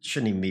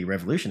shouldn't even be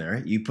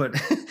revolutionary. You put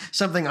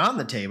something on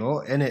the table,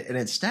 and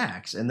it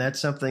stacks, and that's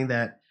something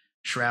that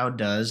Shroud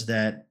does.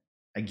 That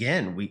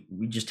again, we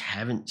just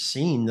haven't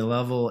seen the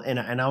level. And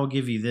I will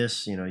give you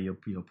this. You'll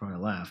probably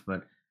laugh,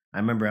 but I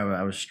remember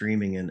I was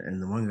streaming,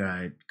 and the one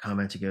guy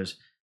commented, he goes,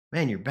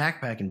 "Man, your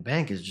backpack and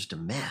bank is just a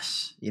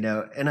mess,"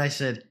 And I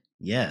said,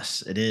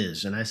 "Yes, it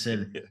is." And I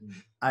said,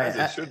 As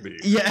it should be.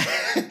 Yeah.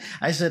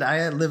 I said,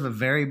 I live a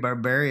very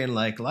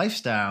barbarian-like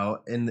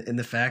lifestyle in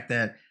the fact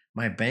that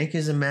my bank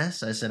is a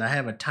mess. I said, I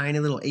have a tiny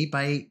little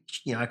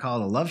 8x8, I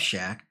call it a love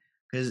shack,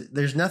 because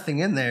there's nothing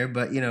in there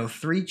but,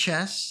 3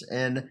 chests,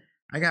 and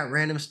I got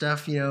random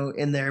stuff,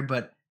 in there,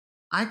 but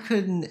I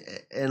couldn't,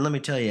 and let me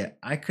tell you,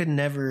 I could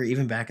never,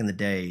 even back in the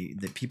day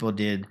that people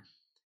did,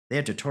 they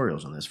had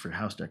tutorials on this for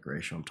house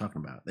decoration I'm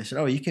talking about. They said,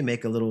 oh, you can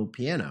make a little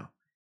piano.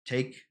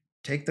 Take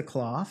the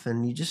cloth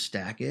and you just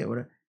stack it,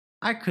 whatever.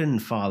 I couldn't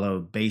follow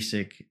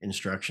basic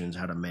instructions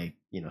how to make,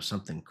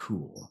 something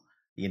cool,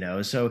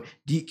 So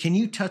can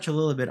you touch a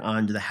little bit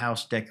on the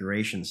house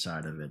decoration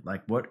side of it?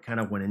 Like what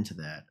kind of went into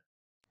that?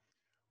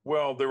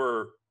 Well, there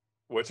were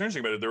what's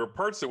interesting about it, there were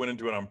parts that went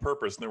into it on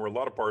purpose, and there were a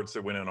lot of parts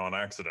that went in on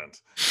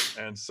accident.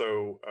 And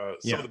so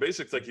some of the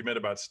basics, like you meant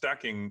about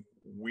stacking,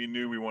 we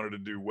knew we wanted to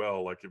do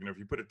well. Like, if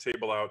you put a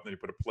table out and then you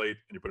put a plate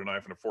and you put a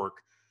knife and a fork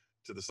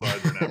to the side,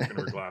 or a napkin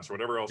or a glass or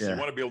whatever else, you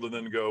want to be able to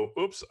then go,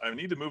 oops, I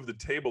need to move the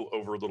table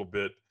over a little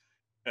bit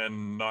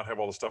and not have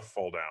all the stuff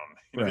fall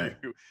down. Right.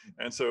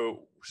 And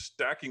so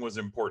stacking was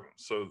important.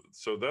 So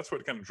that's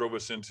what kind of drove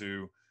us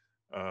into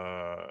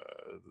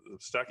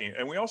stacking.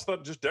 And we also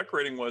thought just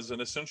decorating was an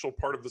essential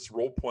part of this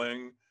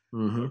role-playing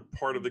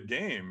part of the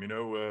game.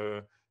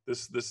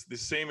 This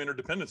same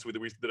interdependence that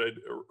I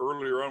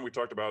earlier on we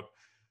talked about,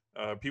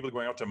 people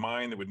going out to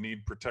mine that would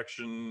need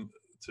protection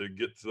to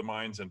get to the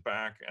mines and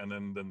back, and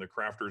then the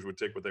crafters would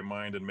take what they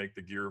mined and make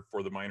the gear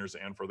for the miners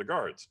and for the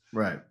guards.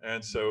 Right.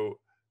 And so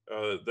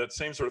that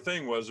same sort of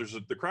thing was,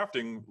 the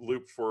crafting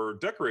loop for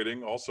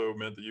decorating also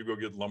meant that you go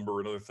get lumber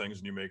and other things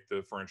and you make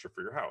the furniture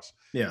for your house.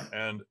 Yeah.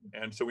 And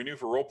so we knew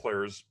for role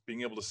players,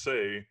 being able to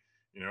say,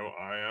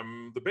 I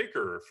am the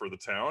baker for the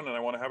town and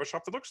I want to have a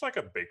shop that looks like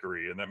a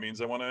bakery. And that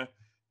means I want to,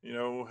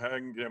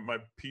 hang my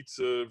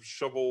pizza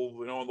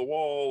shovel, on the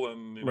wall,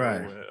 and,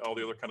 all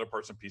the other kind of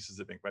parts and pieces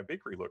that make my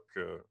bakery look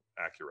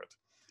accurate.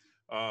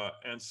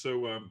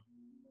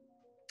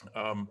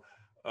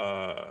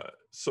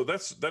 So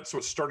that's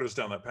what started us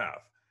down that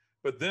path.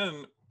 But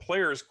then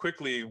players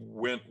quickly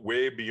went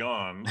way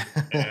beyond,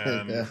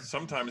 and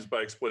sometimes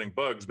by exploiting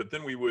bugs, but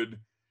then we would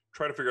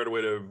try to figure out a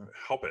way to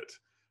help it.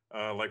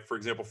 Like, for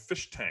example,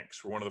 fish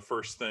tanks were one of the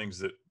first things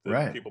that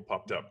people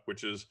popped up,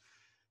 which is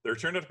there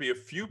turned out to be a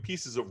few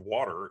pieces of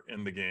water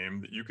in the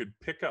game that you could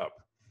pick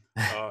up,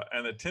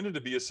 and it tended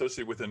to be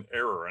associated with an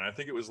error. And I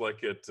think it was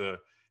like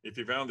if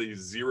you found the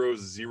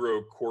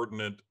 0-0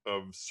 coordinate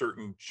of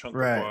certain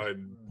chunkified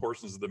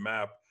portions of the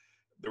map,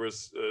 there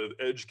was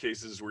edge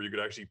cases where you could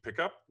actually pick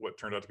up what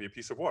turned out to be a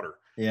piece of water.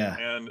 Yeah.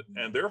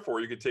 And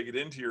therefore you could take it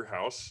into your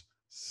house,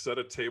 set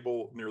a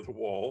table near the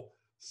wall,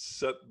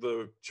 set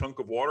the chunk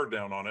of water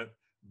down on it,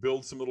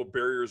 build some little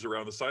barriers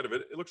around the side of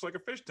it. It looks like a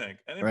fish tank.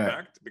 And in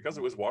fact, because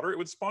it was water, it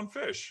would spawn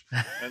fish.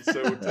 And so,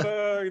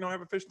 I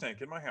have a fish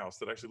tank in my house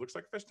that actually looks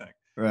like a fish tank.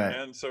 Right.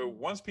 And so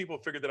once people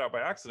figured that out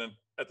by accident,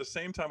 at the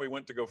same time we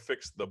went to go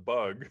fix the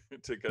bug,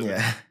 because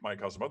it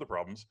might cause some other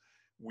problems,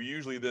 we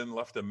usually then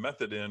left a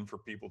method in for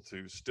people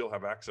to still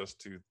have access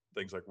to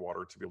things like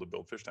water to be able to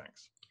build fish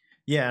tanks.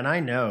 Yeah, and I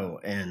know,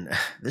 and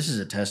this is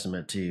a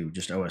testament to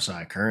just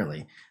OSI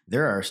currently,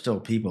 there are still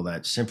people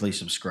that simply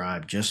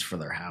subscribe just for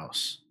their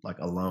house, like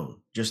alone,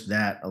 just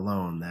that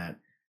alone, that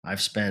I've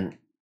spent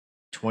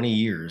 20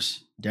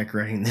 years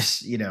decorating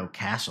this,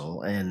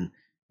 castle, and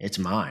it's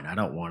mine. I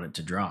don't want it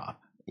to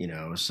drop,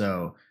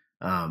 so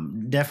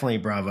definitely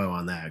bravo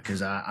on that,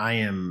 because I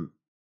am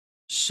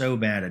so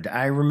bad at,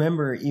 I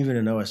remember even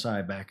in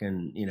OSI back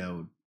in,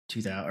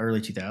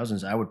 early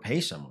 2000s, I would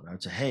pay someone. I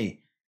would say, hey,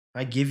 if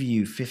I give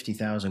you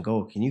 50,000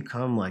 gold, can you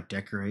come like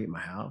decorate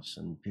my house?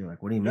 And people are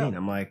like, what do you mean?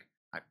 I'm like,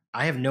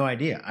 I have no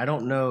idea. I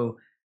don't know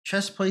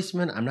chess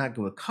placement. I'm not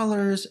good with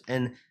colors.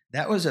 And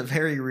that was a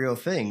very real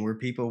thing where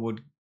people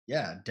would,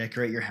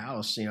 decorate your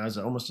house, as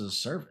almost as a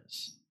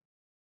service.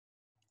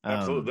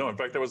 Absolutely. No, in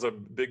fact, that was a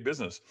big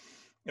business.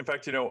 In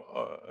fact,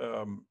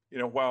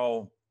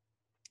 while,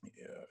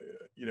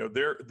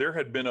 there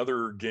had been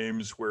other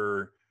games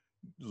where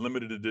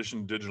limited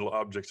edition digital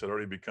objects had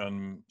already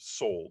become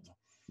sold.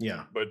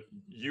 Yeah. But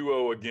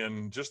UO,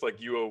 again, just like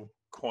UO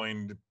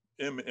coined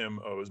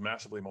MMOs,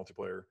 massively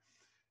multiplayer,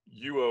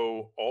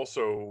 UO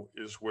also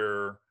is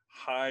where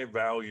high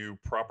value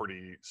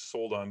property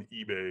sold on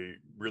eBay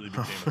really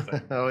became a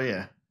thing. Oh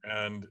yeah.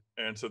 And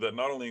so that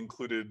not only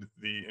included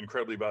the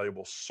incredibly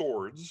valuable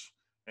swords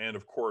and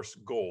of course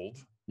gold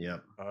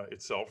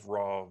itself,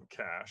 raw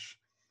cash,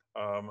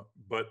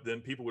 but then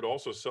people would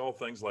also sell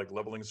things like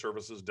leveling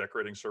services,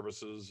 decorating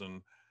services,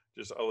 and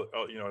just a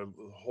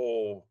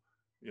whole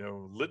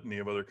litany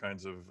of other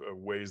kinds of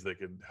ways they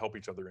could help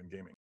each other in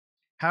gaming.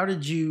 How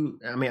did you,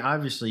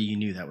 obviously you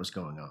knew that was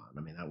going on.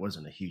 That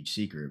wasn't a huge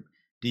secret.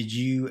 Did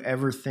you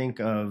ever think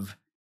of,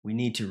 we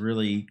need to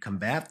really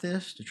combat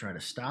this to try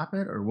to stop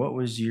it? Or what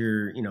was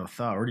your,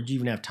 thought? Or did you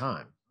even have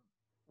time?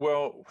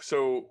 Well,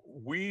 so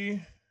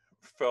we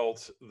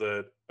felt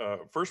that,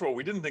 first of all,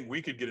 we didn't think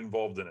we could get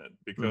involved in it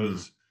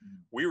because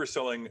we were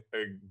selling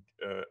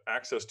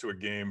access to a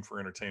game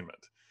for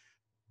entertainment.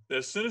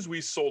 As soon as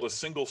we sold a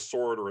single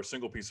sword or a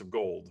single piece of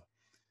gold,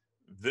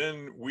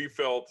 then we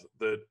felt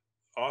that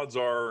odds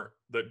are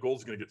that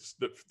gold's going to get,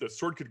 the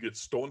sword could get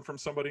stolen from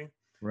somebody.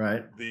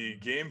 Right. The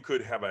game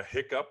could have a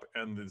hiccup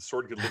and the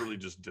sword could literally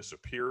just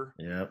disappear.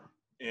 Yep.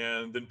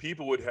 And then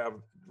people would have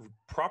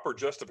proper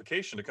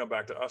justification to come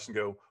back to us and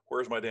go,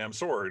 where's my damn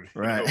sword?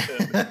 Right.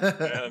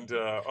 And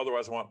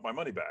otherwise I want my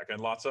money back,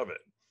 and lots of it.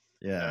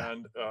 Yeah.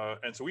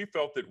 And so we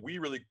felt that we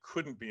really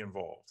couldn't be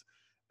involved.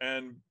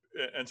 And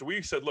so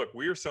we said, look,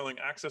 we are selling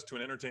access to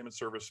an entertainment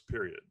service,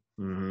 period.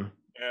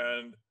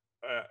 And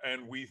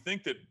we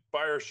think that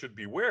buyers should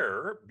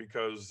beware,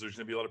 because there's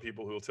going to be a lot of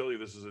people who will tell you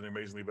this is an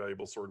amazingly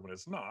valuable sword when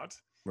it's not.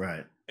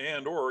 Right.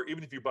 And or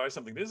even if you buy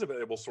something that is a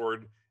valuable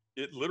sword,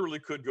 it literally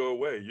could go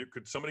away.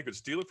 Somebody could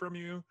steal it from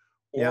you,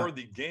 Yeah. or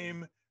the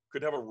game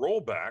could have a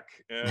rollback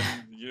and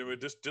it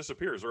just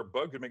disappears, or a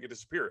bug could make it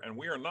disappear. And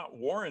we are not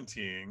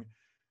warrantying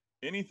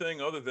anything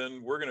other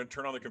than we're going to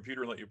turn on the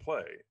computer and let you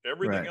play.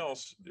 Everything Right.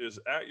 else is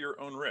at your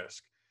own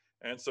risk.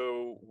 And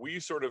so we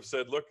sort of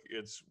said, look,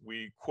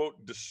 we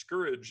quote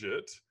discourage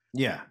it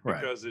Yeah. Right.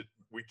 because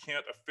we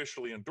can't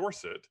officially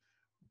endorse it,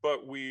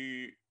 but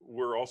we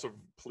were also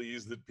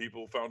pleased that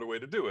people found a way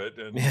to do it.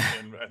 And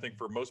I think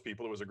for most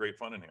people, it was a great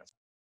fun enhancement.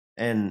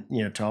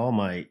 And to all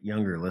my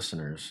younger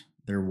listeners,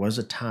 there was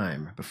a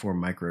time before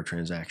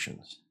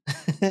microtransactions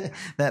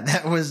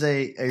that was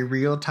a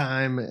real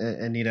time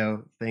and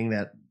thing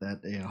that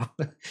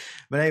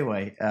but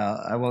anyway,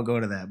 I won't go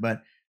into that.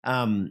 But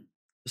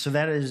so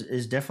that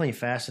is definitely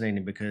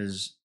fascinating,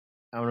 because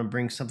I want to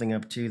bring something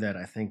up too that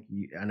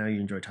I know you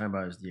enjoy talking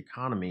about, is the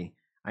economy.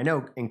 I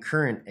know in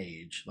current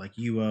age, like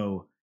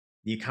UO,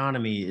 the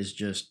economy is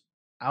just,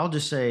 I'll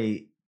just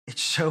say,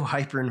 it's so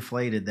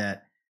hyperinflated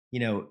that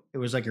it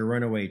was like a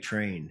runaway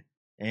train.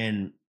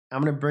 And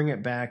I'm going to bring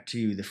it back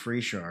to the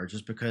free shard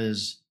just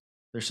because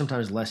there's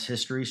sometimes less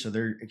history. So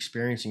they're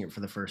experiencing it for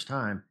the first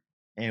time.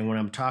 And when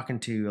I'm talking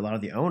to a lot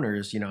of the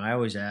owners, I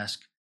always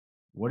ask,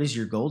 what is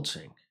your gold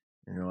sink?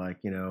 And they're like,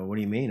 what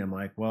do you mean? I'm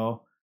like,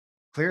 well,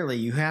 clearly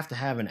you have to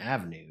have an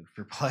avenue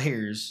for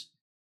players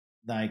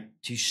like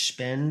to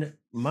spend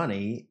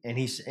money. And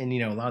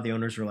a lot of the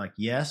owners were like,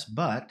 yes,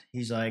 but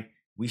he's like,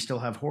 we still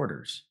have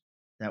hoarders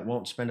that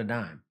won't spend a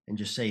dime and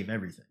just save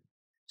everything.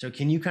 So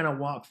can you kind of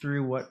walk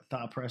through what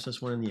thought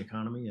process went in the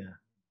economy?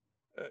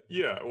 Yeah.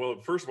 Yeah. Well,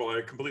 first of all,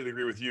 I completely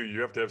agree with you.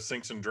 You have to have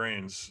sinks and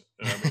drains,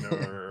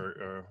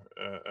 or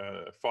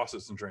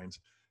faucets and drains,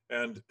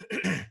 and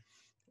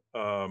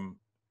and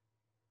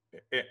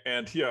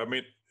yeah, I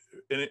mean,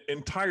 an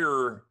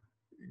entire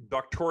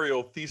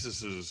doctoral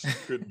theses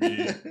could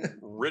be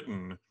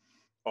written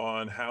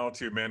on how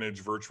to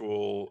manage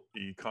virtual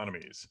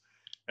economies.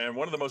 And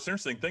one of the most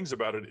interesting things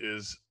about it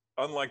is,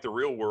 unlike the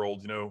real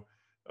world, we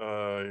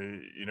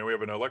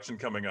have an election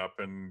coming up,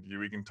 and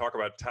we can talk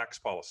about tax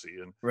policy.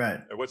 And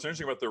right. What's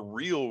interesting about the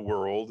real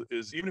world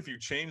is, even if you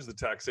change the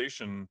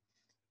taxation,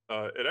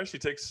 it actually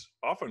takes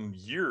often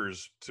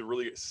years to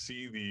really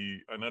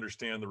see and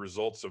understand the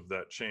results of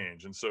that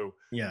change. And so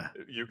yeah,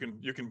 you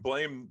can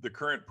blame the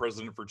current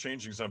president for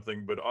changing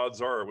something, but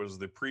odds are it was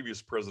the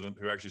previous president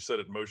who actually set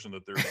it in motion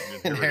that they're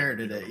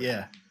inherited it.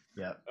 Yeah.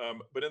 Yeah.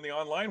 But in the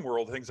online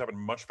world, things happen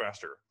much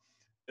faster.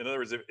 In other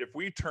words, if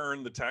we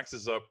turn the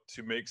taxes up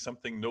to make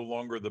something no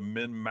longer the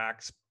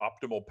min-max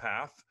optimal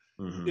path,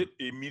 it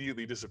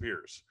immediately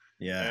disappears.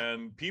 Yeah.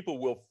 And people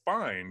will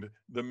find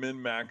the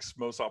min-max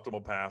most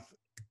optimal path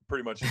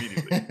pretty much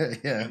immediately.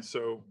 Yeah. And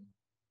so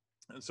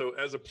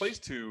as a place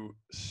to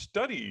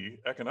study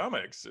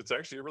economics, it's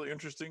actually a really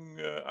interesting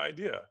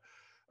idea.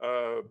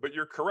 But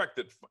you're correct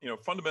that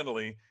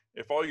fundamentally,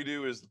 if all you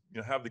do is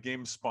have the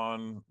game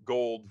spawn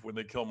gold when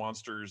they kill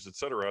monsters,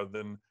 etc.,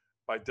 then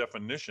by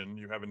definition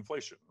you have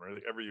inflation.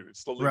 Right?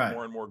 Slowly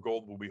more and more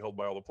gold will be held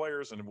by all the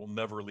players, and it will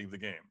never leave the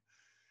game.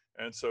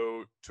 And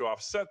so to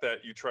offset that,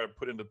 you try to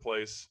put into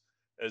place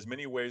as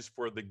many ways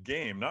for the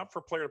game, not for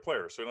player to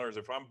player. So in other words,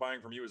 if I'm buying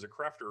from you as a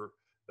crafter,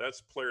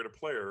 that's player to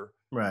player.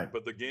 Right.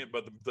 But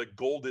the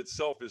gold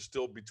itself is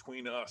still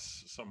between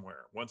us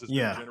somewhere, once it's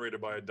been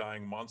generated by a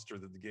dying monster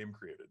that the game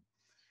created.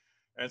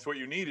 And so what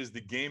you need is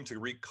the game to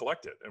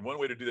recollect it. And one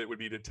way to do that would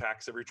be to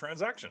tax every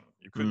transaction.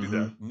 You could do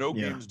that. No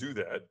games do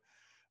that.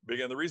 But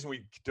again, the reason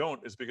we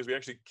don't is because we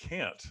actually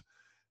can't.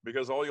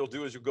 Because all you'll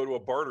do is you go to a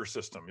barter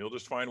system. You'll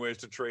just find ways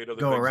to trade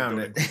other things around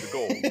that don't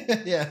include the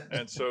gold. Yeah.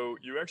 And so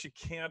you actually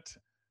can't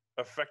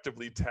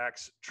effectively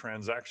tax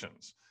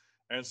transactions.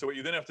 And so what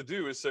you then have to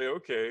do is say,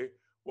 okay,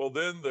 well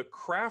then the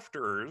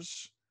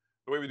crafters,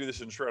 the way we do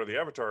this in Shroud of the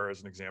Avatar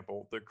as an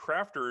example, the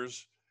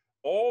crafters,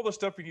 all the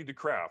stuff you need to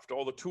craft,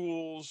 all the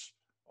tools,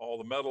 all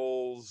the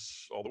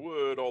metals, all the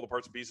wood, all the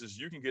parts and pieces,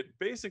 you can get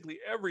basically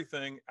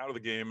everything out of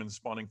the game and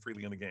spawning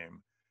freely in the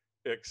game,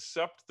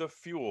 except the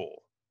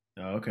fuel.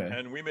 Oh, okay.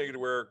 And we make it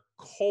where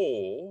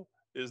coal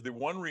is the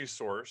one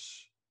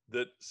resource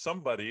that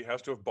somebody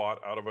has to have bought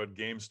out of a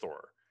game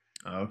store.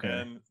 Okay.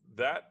 And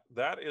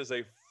that is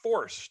a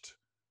forced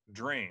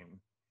drain.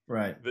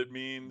 Right. That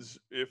means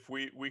if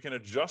we can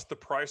adjust the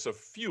price of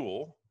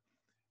fuel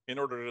in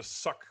order to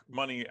suck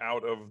money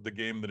out of the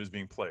game that is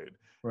being played.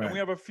 Right. And we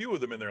have a few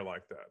of them in there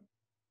like that.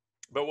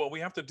 But what we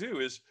have to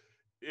do is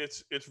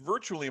it's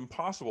virtually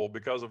impossible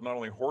because of not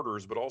only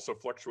hoarders, but also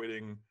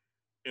fluctuating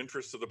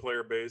interests of the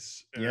player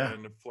base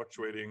and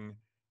fluctuating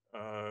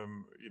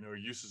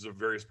uses of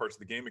various parts of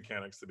the game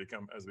mechanics that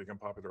become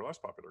popular or less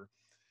popular.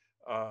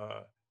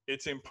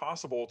 It's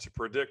impossible to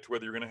predict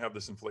whether you're going to have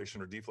this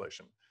inflation or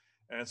deflation.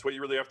 And so what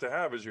you really have to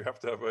have is you have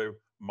to have a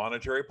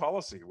monetary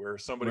policy where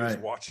somebody is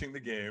watching the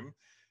game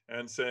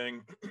and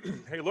saying,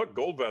 hey, look,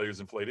 gold value is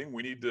inflating.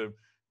 We need to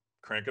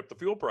crank up the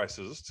fuel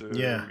prices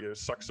to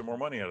suck some more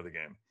money out of the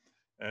game.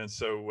 And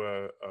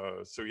so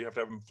you have to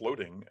have them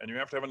floating, and you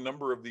have to have a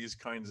number of these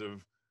kinds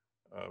of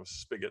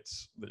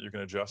spigots that you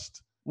can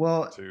adjust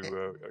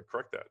to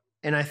correct that.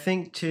 And I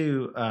think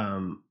too,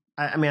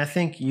 I mean, I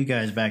think you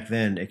guys back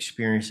then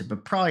experienced it,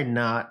 but probably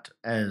not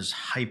as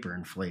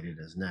hyperinflated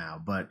as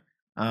now. But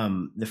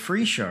the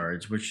free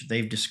shards, which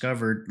they've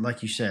discovered,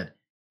 like you said,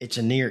 it's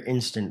a near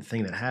instant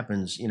thing that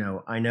happens.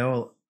 I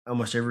know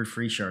almost every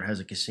free shard has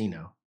a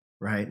casino,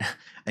 right?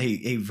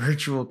 A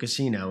virtual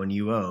casino in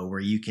UO where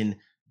you can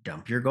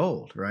dump your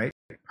gold, right?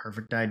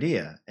 Perfect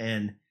idea.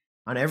 And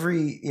on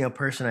every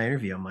person I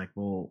interview, I'm like,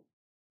 well,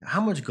 how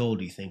much gold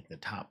do you think the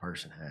top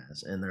person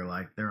has? And they're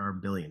like, there are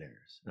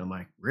billionaires. And I'm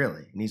like,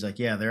 really? And he's like,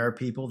 yeah, there are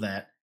people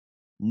that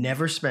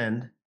never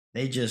spend.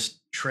 They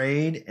just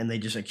trade and they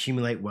just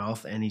accumulate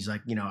wealth. And he's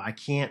like, I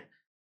can't.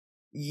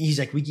 He's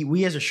like,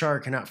 we as a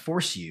shark cannot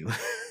force you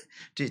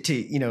to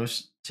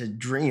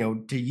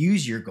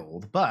use your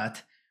gold,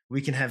 but we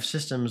can have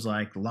systems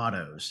like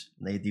lottos.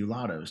 They do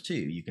lottos too.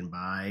 You can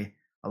buy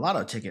a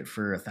lotto ticket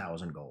for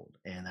 1,000 gold,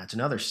 and that's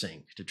another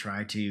sink to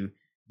try to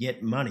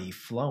get money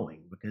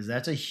flowing, because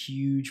that's a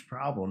huge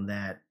problem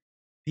that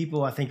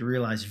people I think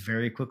realize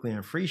very quickly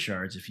on free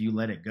shards. If you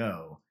let it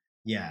go,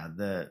 yeah,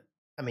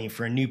 I mean,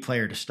 for a new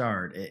player to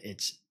start,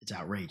 it's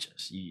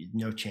outrageous.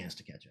 No chance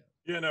to catch up.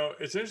 Yeah, no,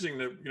 it's interesting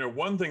that,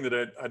 one thing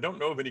that I don't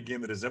know of any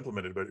game that is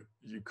implemented, but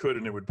you could,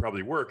 and it would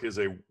probably work, is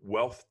a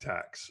wealth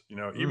tax.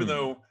 Even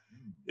though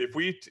if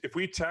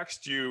we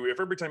taxed you, if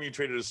every time you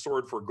traded a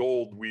sword for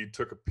gold, we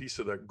took a piece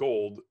of that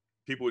gold,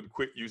 people would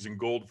quit using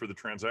gold for the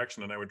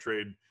transaction, and I would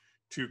trade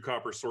 2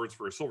 copper swords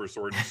for a silver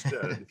sword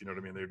instead, if you know what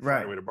I mean. They'd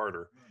find a way to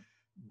barter.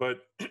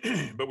 But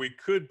but we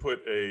could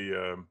put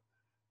a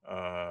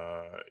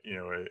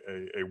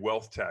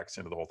wealth tax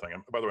into the whole thing.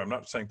 And by the way, I'm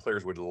not saying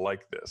players would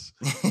like this.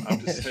 I'm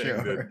just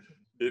saying that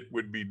it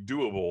would be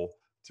doable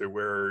to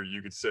where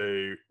you could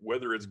say,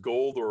 whether it's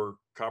gold or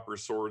copper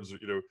swords,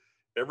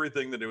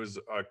 everything that it was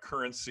a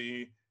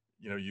currency,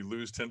 you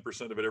lose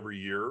 10% of it every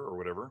year or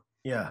whatever.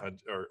 Yeah.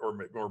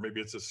 Or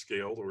maybe it's a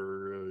scale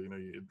where,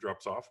 it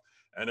drops off,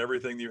 and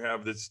everything you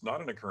have that's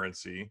not in a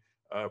currency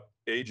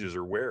ages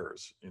or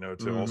wears,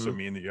 to also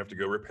mean that you have to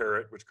go repair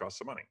it, which costs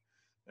some money.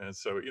 And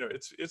so,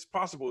 it's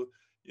possible.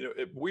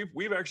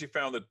 We've actually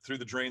found that through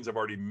the drains I've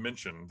already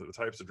mentioned, the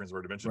types of drains I've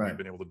already mentioned, we've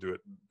been able to do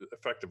it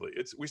effectively.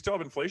 We still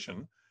have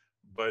inflation,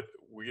 but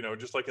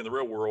just like in the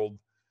real world,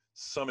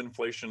 some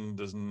inflation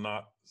does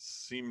not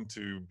seem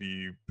to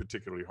be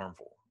particularly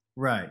harmful.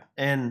 Right.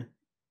 And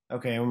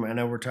okay, I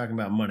know we're talking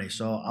about money,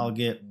 so I'll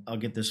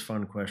get this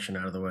fun question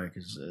out of the way,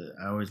 because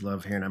I always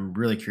love hearing. I'm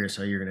really curious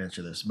how you're going to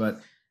answer this,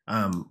 but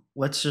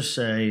let's just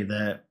say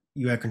that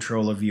you have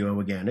control of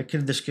UO again.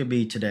 This could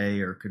be today,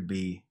 or it could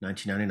be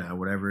 1999,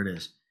 whatever it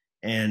is.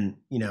 And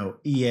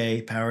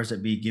EA, powers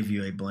that be, give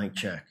you a blank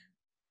check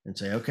and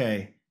say,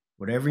 okay,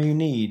 whatever you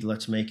need,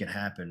 let's make it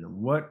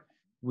happen. What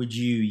would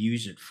you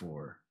use it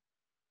for?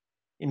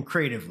 And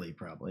creatively,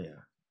 probably,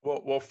 yeah.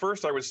 Well,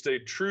 first I would stay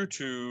true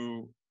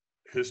to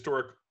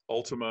historic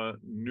Ultima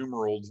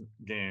numeraled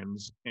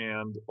games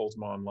and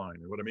Ultima Online.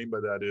 And what I mean by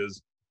that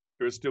is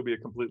it would still be a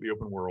completely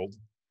open world.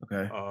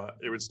 Okay.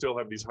 It would still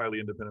have these highly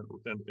independent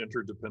and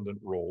interdependent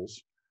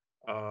roles.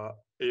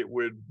 It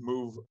would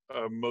move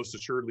most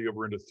assuredly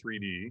over into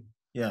 3D.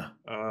 Yeah.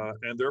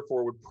 And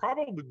therefore would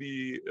probably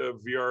be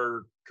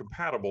VR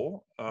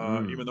compatible,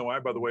 even though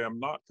by the way, I'm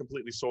not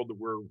completely sold that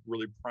we're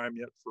really prime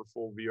yet for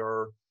full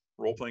VR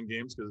role-playing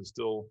games, because it's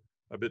still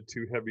a bit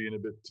too heavy and a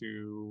bit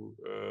too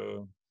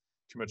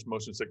much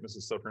motion sickness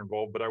and stuff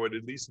involved. But I would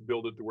at least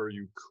build it to where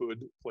you could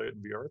play it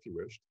in VR if you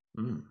wished.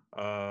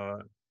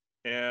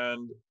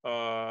 And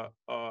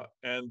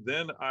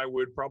then I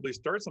would probably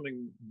start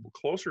something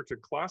closer to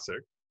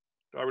classic.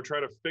 I would try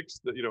to fix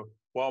that,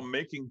 while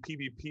making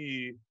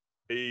PvP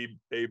a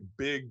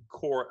big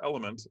core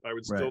element, I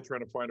would still try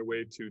to find a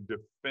way to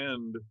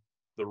defend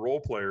the role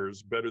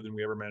players better than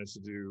we ever managed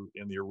to do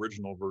in the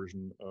original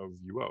version of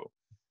UO.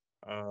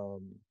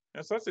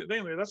 And so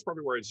that's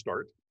probably where I'd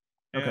start.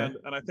 And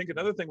I think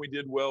another thing we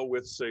did well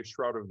with, say,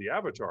 Shroud of the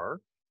Avatar,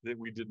 that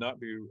we did not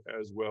do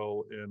as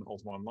well in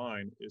Ultima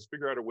Online, is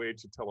figure out a way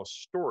to tell a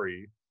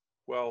story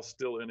while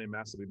still in a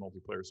massively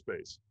multiplayer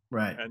space.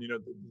 Right. And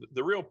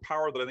the real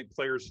power that I think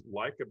players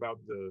like about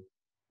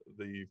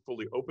the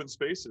fully open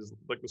space is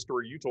like the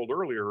story you told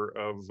earlier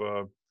of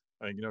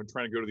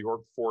trying to go to the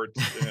orc fort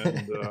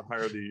and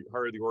hire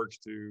the orcs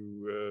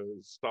to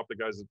stop the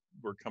guys that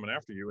were coming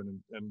after you,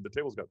 and the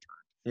tables got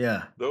turned.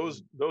 Yeah.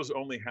 Those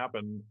only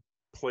happen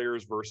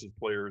players versus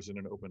players in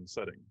an open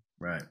setting.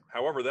 Right.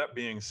 However, that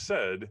being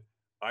said,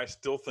 I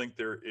still think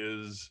there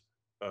is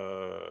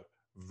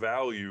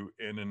value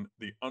in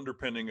the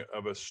underpinning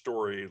of a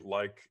story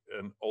like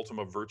an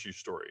Ultima Virtue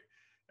story.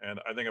 And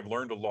I think I've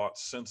learned a lot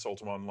since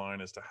Ultima Online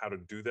as to how to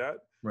do that.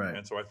 Right.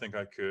 And so I think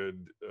I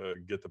could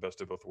get the best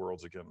of both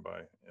worlds again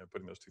by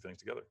putting those two things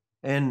together.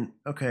 And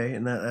okay,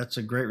 and that's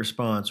a great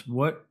response.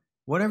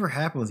 Whatever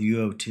happened with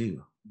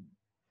UO2?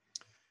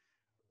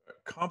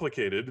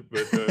 Complicated,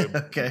 but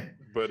okay.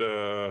 But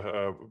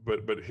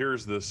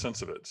here's the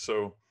sense of it.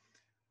 So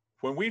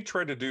when we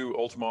tried to do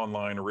Ultima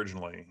Online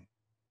originally,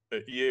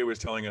 EA was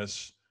telling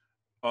us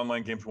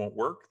online games won't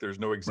work. There's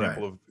no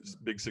example of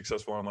big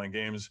successful online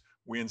games.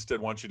 We instead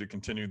want you to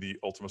continue the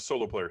Ultima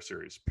solo player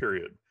series,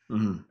 period.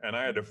 Mm-hmm. And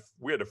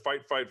we had to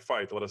fight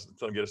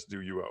to get us to do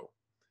UO.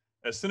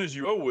 As soon as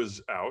UO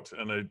was out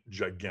and a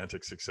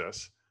gigantic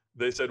success,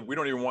 they said, we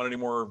don't even want any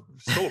more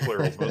solo player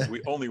Ultimas.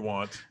 We only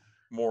want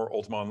more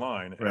Ultima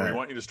Online. And we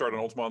want you to start on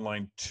Ultima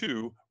Online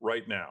 2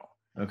 right now.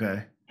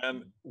 Okay.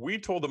 And we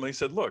told them, they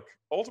said, look,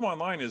 Ultima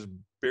Online is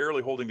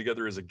barely holding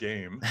together as a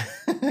game.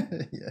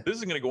 This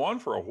is going to go on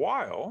for a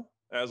while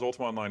as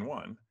Ultima Online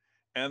 1.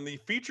 And the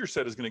feature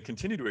set is going to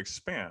continue to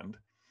expand.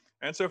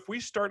 And so if we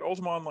start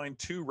Ultima Online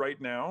 2 right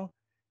now,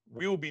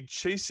 we will be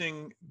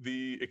chasing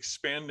the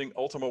expanding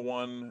Ultima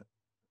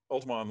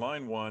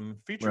Online 1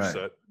 feature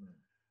set,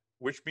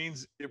 which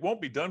means it won't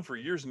be done for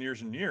years and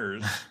years and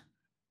years.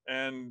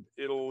 And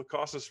it'll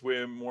cost us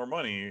way more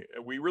money.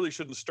 We really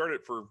shouldn't start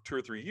it for 2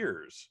 or 3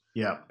 years.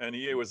 Yeah. And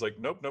EA was like,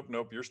 nope,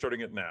 you're starting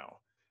it now.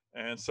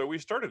 And so we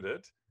started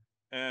it.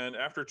 And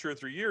after 2 or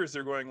 3 years,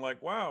 they're going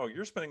like, wow,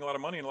 you're spending a lot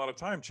of money and a lot of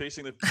time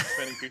chasing the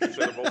expanding feature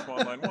set of Ultima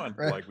Online 1,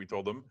 like we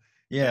told them.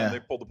 Yeah. And they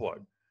pulled the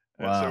plug.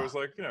 And so it was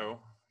like,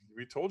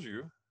 we told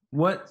you.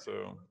 What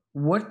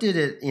did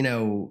it,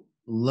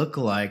 look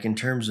like in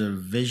terms of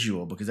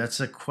visual? Because that's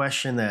a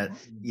question that,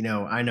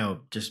 I know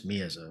just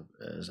me as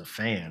a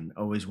fan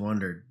always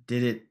wondered,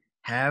 did it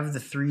have the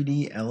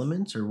 3D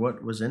elements or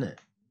what was in it?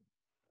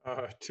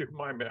 To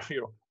my,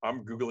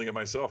 I'm Googling it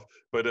myself,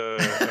 but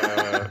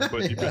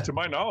to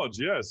my knowledge,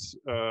 yes,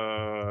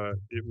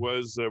 it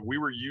was, we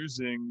were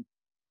using,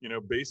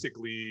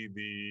 basically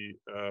the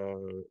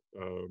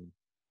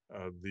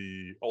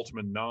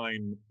Ultima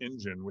 9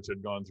 engine, which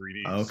had gone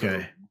 3D.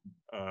 Okay.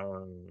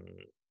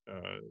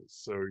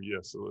 So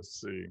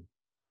let's see.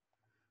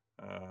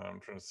 I'm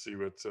trying to see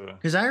what.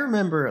 Because I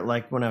remember,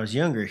 like when I was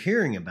younger,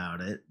 hearing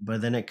about it,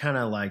 but then it kind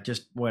of like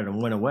just went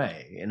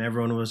away, and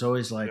everyone was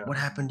always like, "What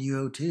happened to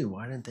UO2?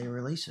 Why didn't they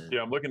release it?"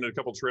 Yeah, I'm looking at a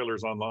couple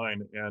trailers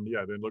online, and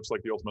it looks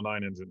like the Ultima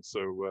 9 engine.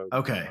 So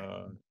okay,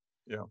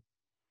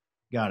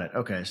 got it.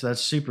 Okay, so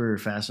that's super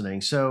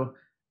fascinating. So,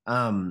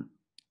 and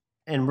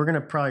we're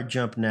gonna probably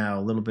jump now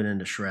a little bit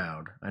into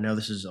Shroud. I know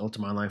this is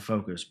Ultima Online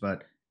focus,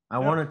 but I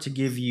wanted to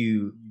give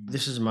you,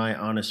 this is my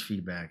honest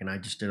feedback, and I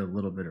just did a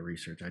little bit of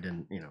research. I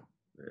didn't,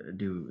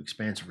 do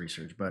expansive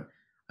research, but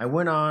I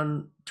went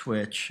on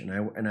Twitch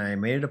and I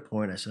made it a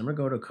point. I said, I'm going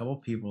to go to a couple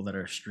people that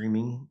are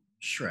streaming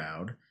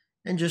Shroud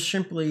and just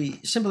simply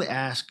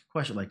ask a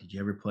question like, did you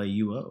ever play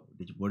UO?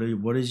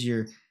 What is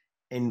your,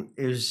 and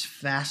it was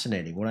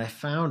fascinating. What I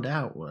found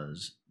out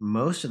was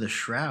most of the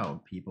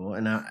Shroud people,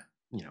 and I,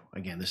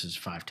 again, this is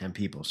 5-10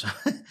 people, so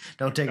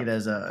don't take it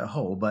as a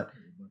whole, but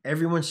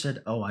everyone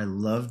said, oh, I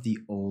love the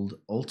old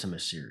Ultima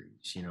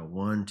series,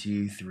 1,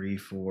 2, 3,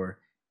 4.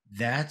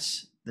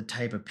 That's the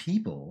type of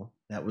people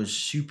that was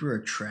super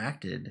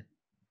attracted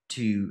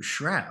to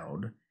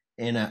Shroud.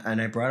 And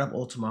I brought up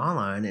Ultima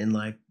Online, and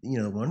the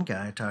one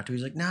guy I talked to,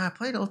 he's like, nah, I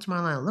played Ultima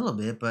Online a little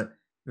bit, but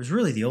it was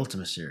really the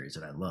Ultima series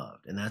that I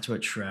loved. And that's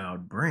what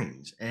Shroud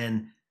brings.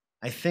 And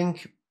I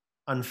think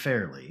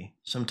unfairly,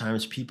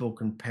 sometimes people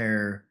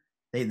compare,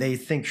 they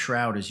think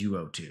Shroud is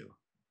UO2.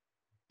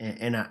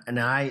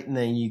 And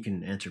then you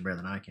can answer better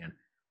than I can.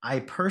 I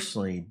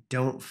personally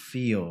don't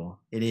feel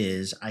it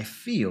is. I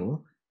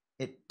feel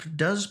it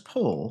does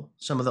pull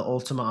some of the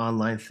Ultima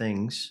Online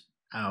things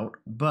out,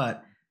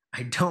 but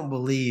I don't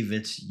believe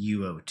it's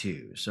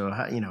UO2. So,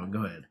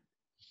 go ahead.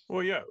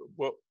 Well, yeah.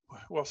 Well.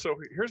 So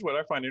here's what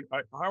I find.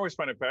 I always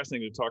find it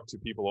fascinating to talk to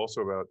people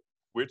also about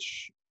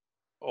which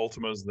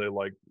Ultimas they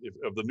like,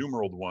 of the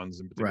numeraled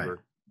ones in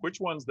particular, which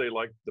ones they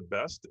like the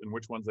best and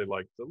which ones they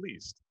like the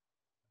least.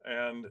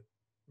 And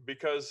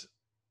because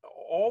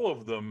all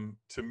of them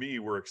to me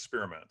were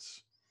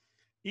experiments,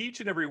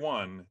 each and every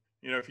one,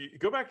 if you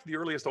go back to the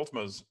earliest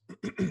Ultimas,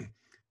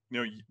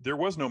 there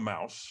was no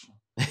mouse.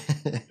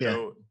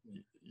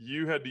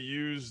 You had to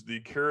use the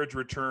carriage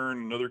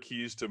return and other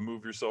keys to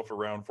move yourself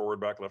around, forward,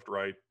 back, left,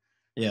 right.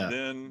 Yeah.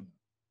 Then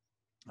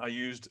I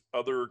used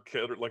other,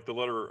 like the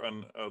letter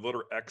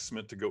X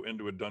meant to go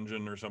into a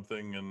dungeon or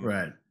something, and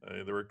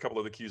there were a couple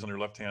of the keys on your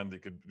left hand that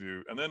you could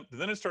do. And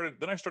then I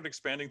started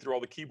expanding through all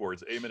the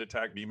keyboards: A meant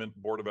attack, B meant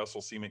board a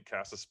vessel, C meant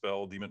cast a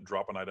spell, D meant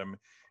drop an item,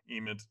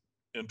 E meant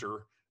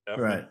enter, F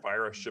meant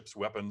fire a ship's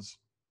weapons.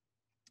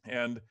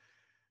 And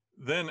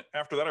then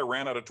after that, I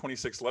ran out of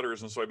 26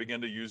 letters, and so I began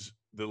to use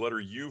the letter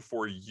U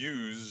for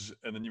use,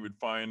 and then you would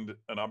find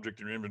an object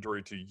in your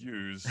inventory to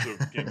use. So it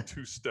became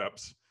 2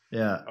 steps.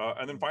 Yeah.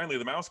 And then finally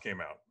the mouse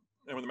came out.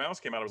 And when the mouse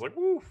came out, I was like,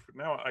 woo,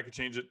 now I could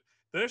change it.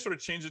 Then I started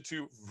changing it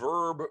to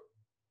verb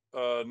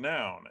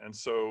noun. And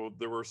so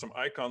there were some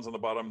icons on the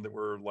bottom that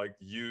were like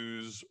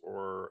use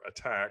or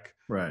attack.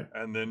 Right.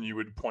 And then you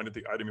would point at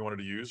the item you wanted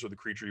to use or the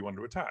creature you wanted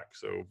to attack.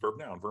 So verb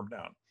noun.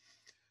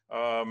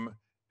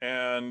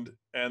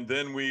 And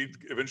then we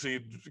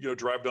eventually,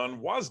 drived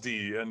on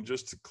WASD and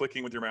just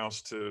clicking with your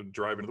mouse to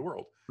drive into the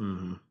world.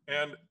 Mm-hmm.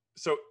 And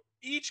so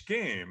each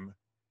game,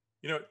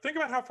 think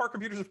about how far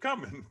computers have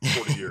come in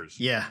 40 years.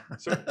 Yeah.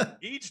 So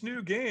each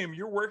new game,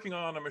 you're working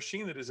on a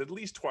machine that is at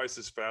least twice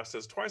as fast,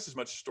 has twice as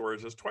much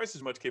storage, has twice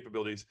as much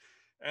capabilities.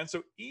 And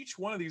so each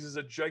one of these is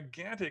a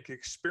gigantic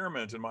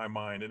experiment in my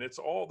mind, and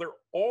they're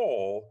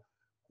all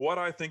what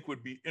I think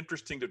would be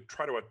interesting to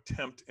try to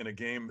attempt in a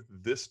game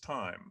this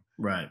time.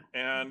 Right.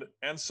 And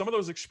some of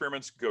those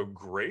experiments go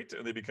great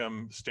and they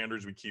become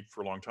standards we keep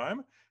for a long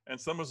time. And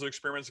some of those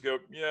experiments go,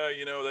 yeah,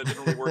 that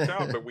didn't really work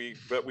out, but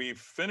we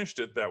finished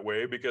it that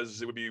way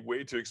because it would be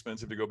way too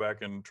expensive to go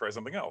back and try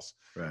something else.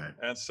 Right.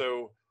 And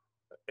so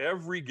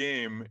every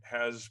game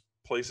has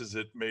places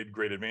it made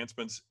great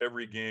advancements.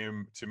 Every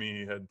game to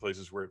me had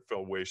places where it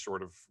fell way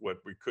short of what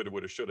we could have,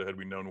 would have, should have, had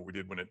we known what we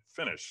did when it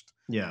finished.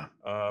 Yeah.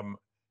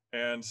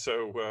 And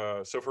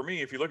so for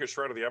me, if you look at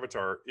Shroud of the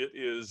Avatar, it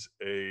is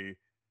a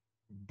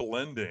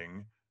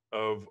blending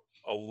of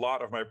a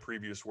lot of my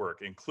previous work,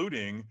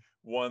 including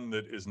one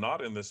that is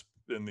not in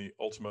the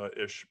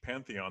Ultima-ish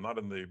pantheon, not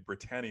in the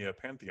Britannia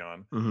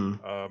pantheon,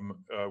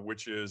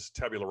 which is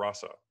Tabula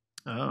Rasa.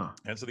 Oh.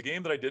 And so the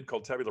game that I did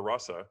called Tabula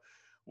Rasa,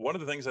 one of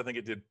the things I think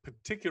it did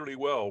particularly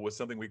well was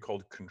something we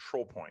called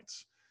control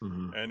points.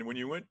 And when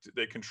you went,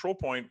 the control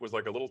point was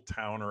like a little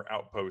town or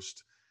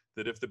outpost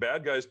that if the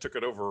bad guys took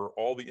it over,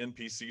 all the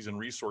NPCs and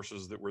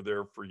resources that were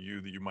there for you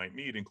that you might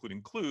need,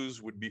 including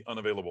clues, would be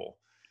unavailable.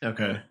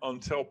 Okay. And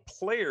until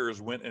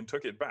players went and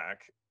took it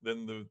back,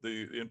 then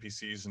the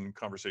NPCs and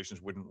conversations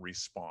wouldn't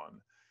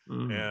respawn.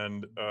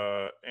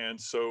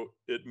 And so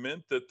it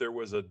meant that there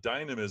was a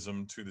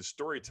dynamism to the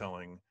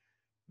storytelling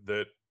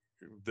that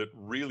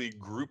really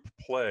group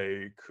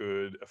play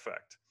could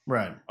affect.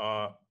 Right.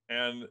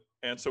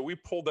 And so we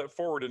pulled that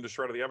forward into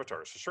Shroud of the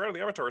Avatar. So Shroud of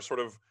the Avatar is sort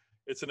of,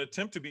 it's an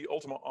attempt to be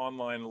Ultima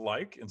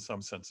Online-like in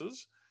some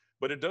senses,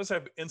 but it does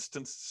have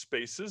instance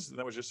spaces, and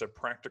that was just a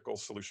practical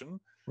solution.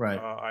 Right.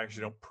 I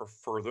actually don't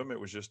prefer them. It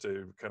was just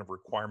a kind of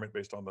requirement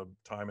based on the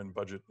time and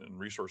budget and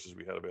resources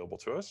we had available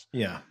to us.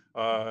 Yeah.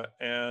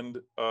 And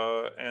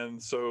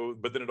so,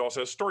 but then it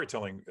also has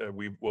storytelling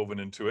we've woven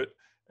into it,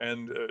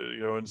 and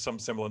in some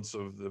semblance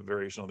of the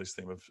variation on this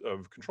theme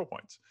of control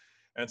points.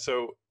 And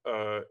so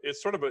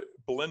it's sort of a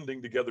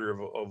blending together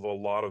of a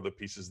lot of the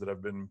pieces that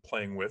I've been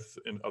playing with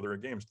in other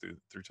games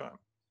through time.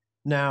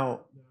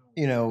 Now,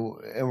 and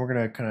we're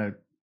going to kind of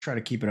try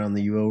to keep it on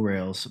the UO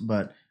rails,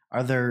 but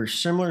are there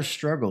similar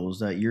struggles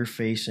that you're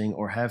facing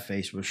or have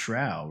faced with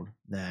Shroud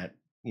that,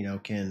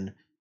 can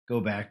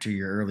go back to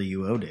your early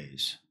UO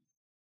days?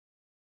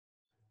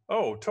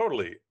 Oh,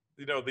 totally.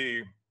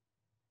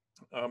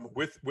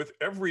 With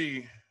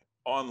every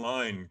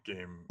online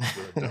game that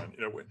I've done,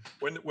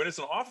 when it's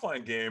an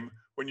offline game,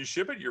 when you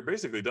ship it, you're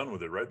basically done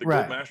with it, right? The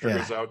Gold Master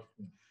goes out.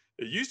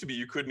 It used to be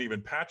you couldn't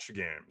even patch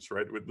games,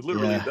 right?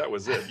 Literally, that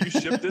was it. You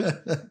shipped it,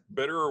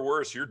 better or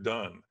worse, you're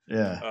done.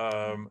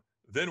 Yeah.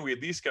 Then we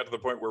at least got to the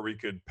point where we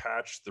could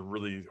patch the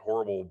really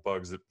horrible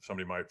bugs that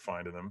somebody might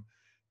find in them.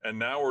 And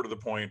now we're to the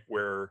point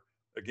where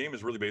a game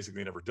is really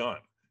basically never done.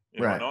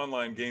 An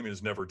online game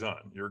is never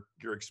done.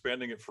 You're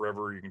expanding it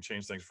forever. You can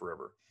change things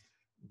forever.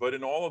 But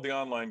in all of the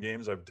online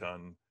games I've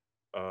done,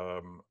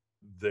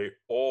 they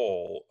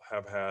all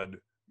have had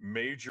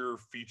major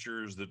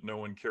features that no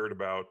one cared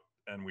about,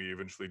 and we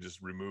eventually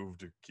just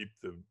removed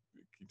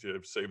to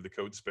save the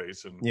code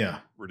space and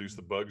reduce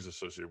the bugs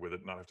associated with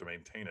it, not have to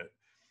maintain it.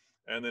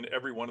 And then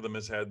every one of them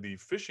has had the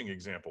fishing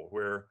example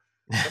where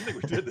something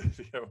we did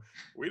that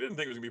we didn't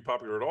think it was gonna be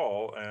popular at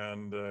all,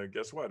 and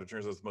guess what? It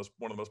turns out it's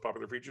one of the most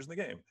popular features in the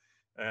game,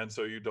 and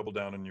so you double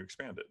down and you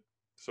expand it.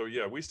 So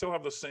yeah, we still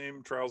have the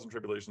same trials and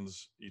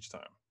tribulations each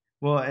time.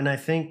 Well, and I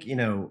think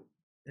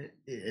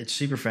it's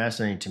super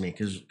fascinating to me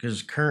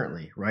because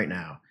currently, right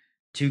now,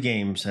 two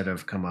games that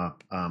have come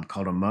up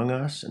called Among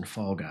Us and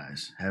Fall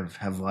Guys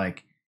have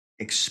like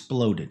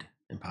exploded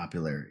in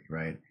popularity,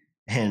 right?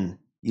 And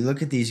you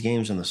look at these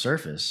games on the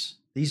surface;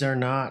 these are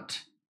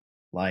not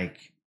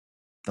like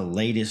the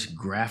latest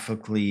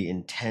graphically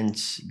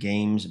intense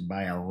games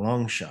by a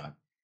long shot.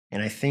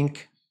 And I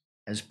think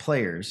as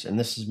players, and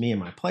this is me in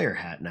my player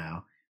hat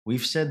now,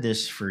 we've said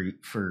this for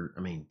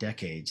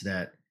decades,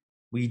 that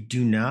we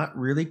do not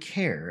really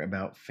care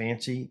about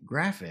fancy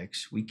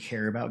graphics. We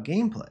care about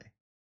gameplay.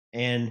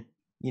 And,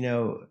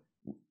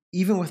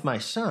 even with my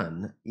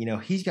son,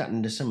 he's gotten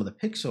into some of the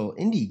pixel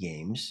indie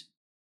games,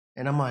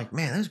 and I'm like,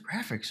 man, those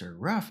graphics are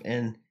rough.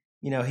 And,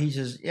 he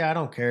says, yeah, I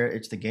don't care.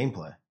 It's the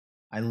gameplay.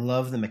 I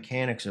love the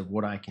mechanics of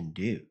what I can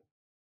do.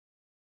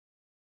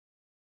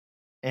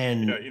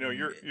 And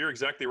you're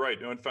exactly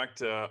right. In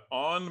fact,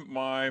 on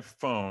my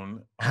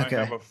phone, I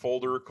have a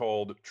folder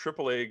called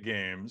AAA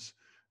games,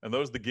 and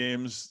those are the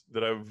games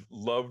that I've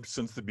loved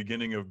since the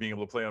beginning of being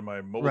able to play on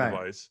my mobile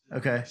device.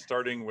 Okay.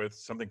 Starting with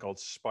something called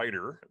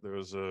Spider. There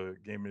was a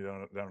game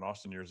down in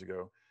Austin years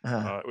ago.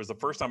 It was the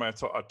first time I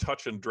saw a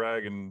touch and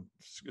drag and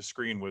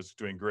screen was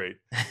doing great.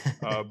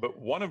 But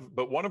one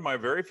of my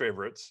very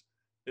favorites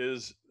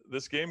is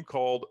this game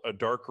called A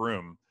Dark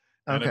Room.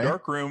 And A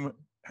Dark Room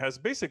has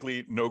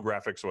basically no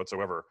graphics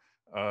whatsoever.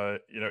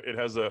 It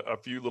has a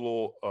few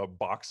little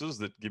boxes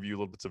that give you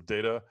little bits of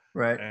data,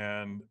 right?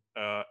 And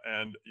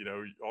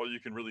all you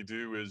can really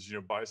do is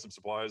buy some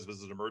supplies,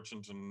 visit a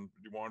merchant, and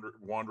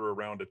wander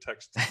around a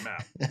text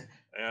map.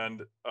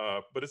 And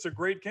but it's a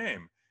great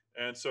game.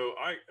 And so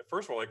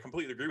first of all, I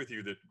completely agree with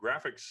you that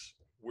graphics,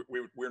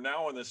 we're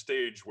now in this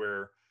stage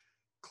where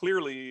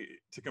clearly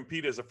to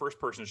compete as a first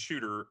person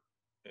shooter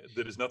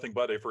that is nothing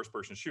but a first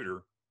person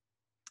shooter,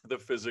 the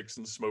physics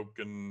and smoke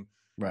and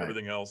Right.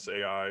 everything else,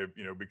 AI,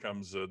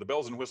 becomes the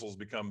bells and whistles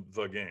become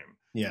the game.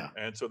 Yeah.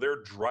 And so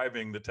they're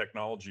driving the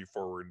technology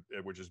forward,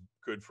 which is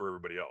good for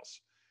everybody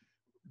else.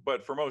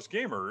 But for most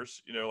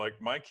gamers,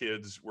 like my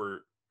kids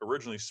were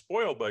originally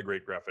spoiled by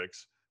great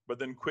graphics, but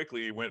then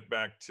quickly went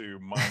back to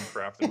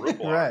Minecraft and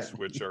Roblox, Right.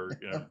 which are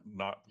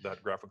not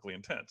that graphically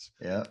intense.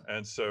 Yeah.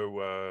 And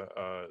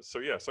so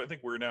so I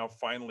think we're now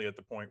finally at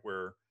the point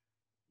where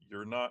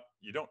you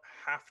don't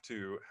have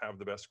to have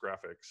the best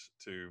graphics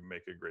to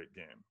make a great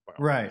game.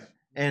 Right.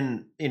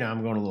 And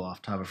I'm going a little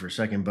off topic for a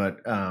second,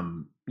 but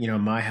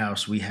in my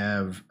house we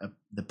have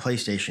the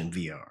PlayStation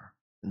VR,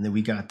 and then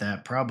we got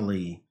that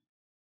probably,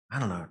 I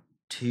don't know,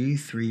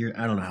 2-3 years.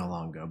 I don't know how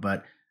long ago,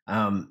 but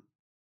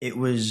it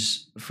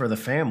was for the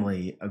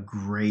family a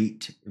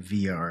great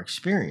VR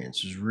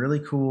experience. It was really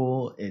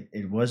cool.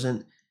 It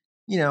wasn't,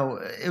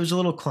 it was a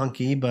little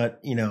clunky,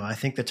 but I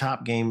think the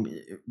top game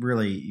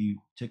really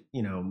you took,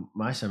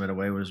 my sentiment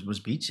away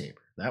was Beat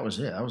Saber. That was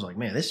it. I was like,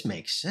 man, this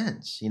makes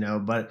sense,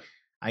 but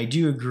I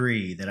do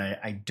agree that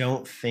I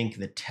don't think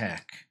the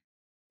tech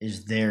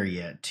is there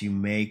yet to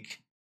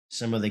make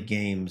some of the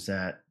games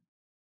that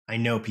I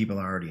know people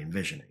are already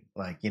envisioning.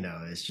 Like,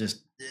 it's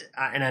just,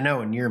 and I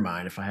know in your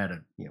mind, if I had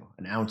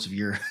an ounce of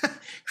your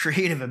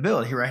creative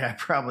ability, right, I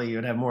probably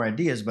would have more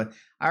ideas. But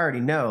I already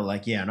know,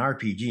 like, yeah, an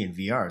RPG in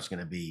VR is going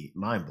to be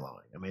mind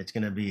blowing. I mean, it's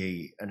going to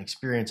be an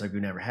experience like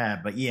we never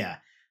had. But yeah,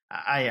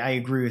 I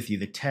agree with you.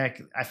 The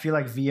tech, I feel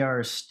like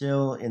VR is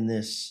still in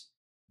this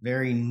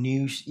very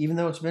new, even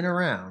though it's been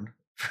around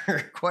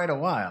for quite a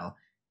while,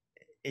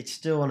 it's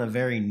still in a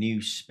very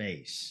new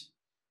space.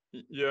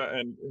 Yeah,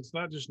 and it's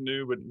not just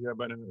new, but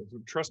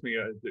trust me,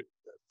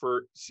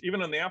 for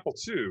even on the Apple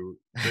II,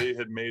 they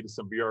had made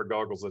some VR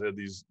goggles that had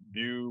these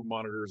view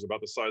monitors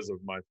about the size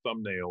of my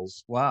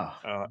thumbnails.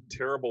 Wow.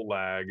 Terrible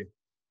lag,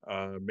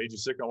 made you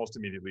sick almost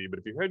immediately. But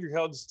if you had your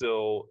head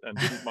still and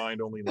didn't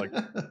mind only like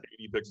 80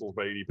 pixels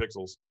by 80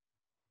 pixels,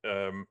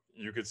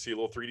 you could see a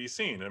little 3D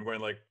scene. And I'm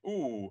going like,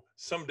 ooh,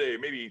 someday,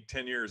 maybe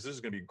 10 years, this is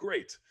going to be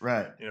great.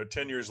 Right.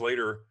 10 years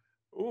later,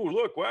 ooh,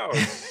 look, wow,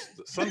 it's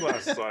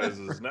sunglass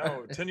sizes.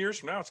 Now, 10 years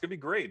from now, it's gonna be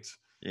great.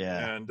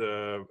 Yeah. And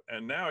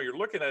now you're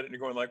looking at it and you're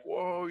going like,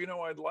 whoa,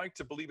 I'd like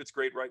to believe it's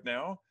great right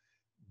now,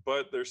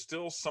 but there's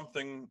still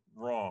something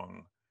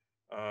wrong.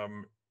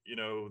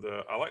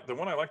 The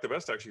one I like the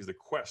best actually is the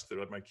Quest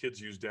that my kids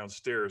use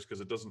downstairs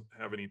because it doesn't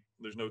have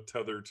there's no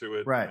tether to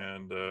it, right,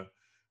 and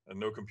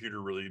no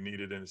computer really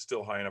needed, and it's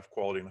still high enough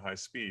quality and high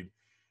speed.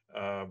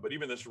 But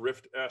even this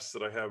Rift S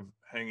that I have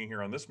hanging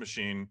here on this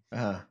machine,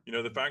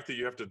 the fact that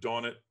you have to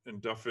don it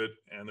and duff it,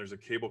 and there's a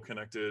cable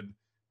connected,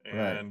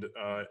 and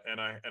I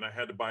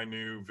had to buy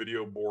new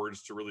video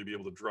boards to really be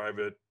able to drive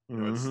it.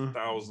 It's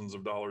thousands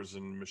of dollars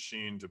in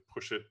machine to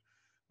push it.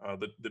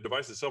 The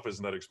device itself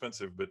isn't that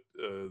expensive, but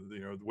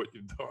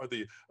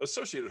the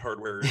associated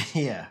hardware is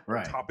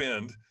top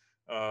end.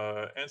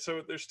 And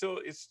so there's still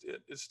it's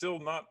still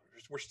not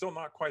we're still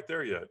not quite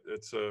there yet.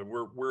 It's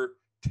we're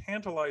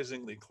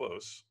tantalizingly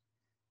close.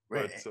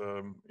 Right.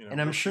 But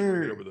and I'm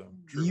sure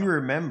you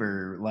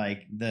remember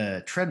like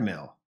the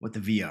treadmill with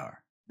the VR.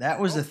 That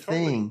was a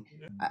thing.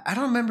 Yeah. I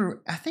don't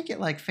remember. I think it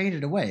like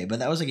faded away, but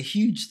that was like a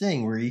huge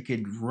thing where you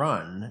could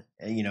run.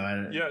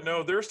 Yeah,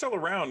 no, they're still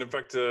around. In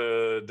fact,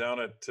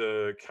 down at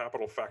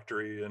Capital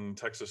Factory in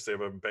Texas, they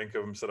have a bank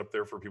of them set up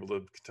there for people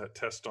to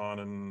test on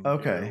and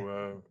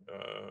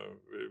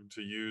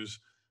to use.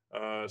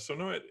 So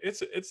no,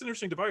 it's an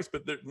interesting device,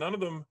 but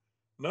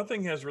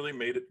nothing has really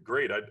made it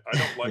great. I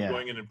don't like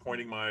going in and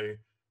pointing my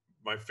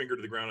finger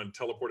to the ground and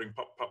teleporting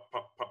pop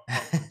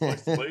from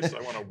place to place.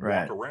 I want to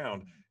walk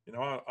around.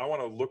 I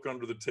want to look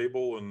under the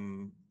table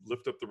and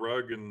lift up the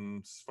rug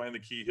and find the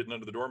key hidden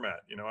under the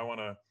doormat. I want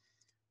to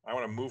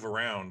move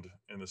around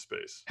in the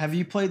space. Have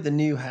you played the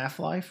new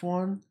Half-Life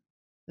one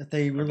that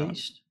they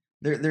released?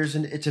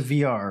 It's a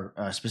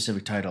VR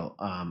specific title.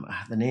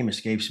 The name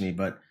escapes me,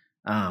 but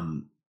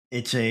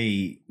it's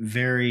a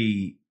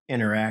very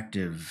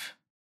interactive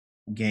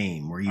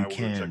game where you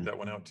can check that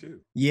one out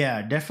too.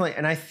 Yeah, definitely.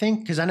 And I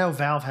think because I know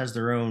Valve has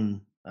their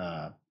own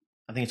I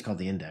think it's called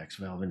the Index,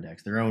 Valve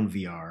Index, their own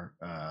VR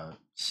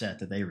set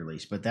that they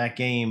released. But that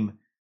game,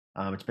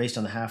 it's based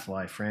on the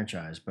Half-Life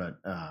franchise, but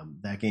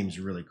that game is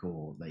really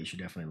cool that you should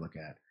definitely look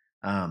at.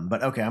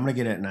 But okay, I'm gonna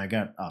get it, and I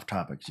got off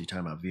topic because you're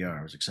talking about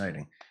VR. It was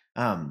exciting.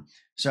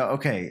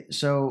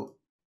 So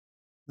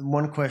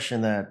one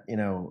question that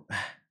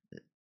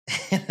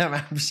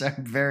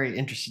I'm very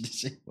interested to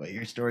see what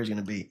your story is going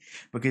to be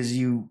because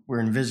you were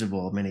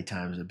invisible many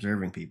times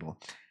observing people.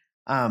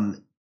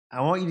 I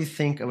want you to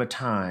think of a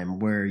time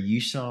where you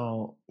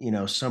saw,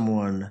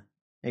 someone,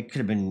 it could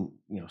have been,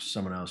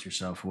 someone else,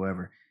 yourself,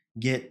 whoever,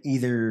 get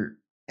either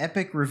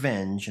epic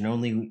revenge and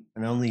only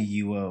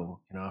UO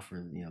can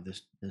offer,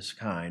 this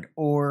kind,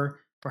 or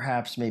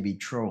perhaps maybe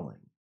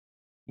trolling,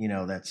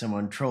 that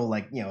someone troll,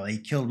 like, he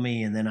killed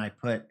me and then I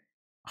put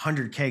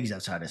 100 kegs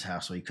outside his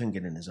house, so he couldn't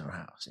get in his own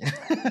house.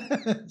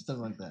 Stuff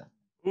like that.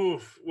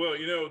 Oof. Well,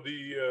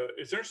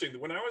 it's interesting.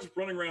 When I was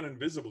running around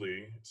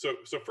invisibly, so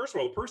first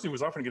of all, the person who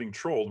was often getting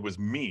trolled was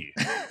me.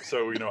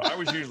 So I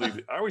was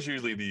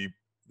usually the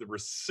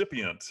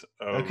recipient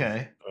of.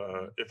 Okay.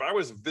 If I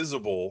was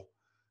visible,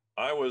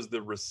 I was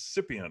the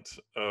recipient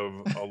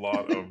of a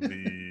lot of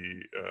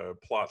the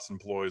plots and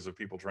ploys of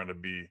people trying to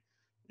be,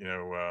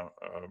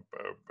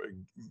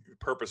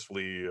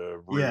 purposefully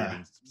rude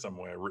in some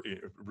way,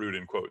 rude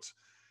in quotes.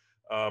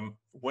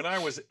 When I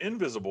was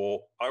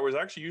invisible, I was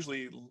actually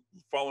usually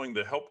following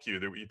the help queue.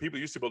 People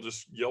used to be able to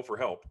just yell for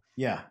help.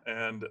 Yeah.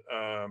 And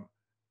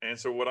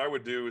so what I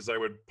would do is I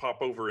would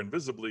pop over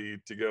invisibly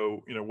to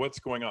go, what's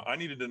going on? I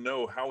needed to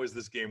know, how is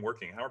this game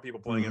working? How are people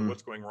playing it?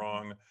 What's going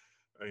wrong?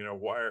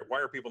 Why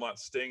are people not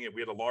staying it? We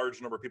had a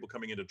large number of people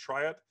coming in to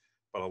try it,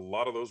 but a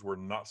lot of those were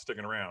not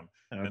sticking around.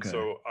 Okay. And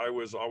so I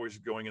was always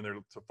going in there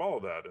to follow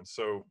that. And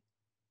so,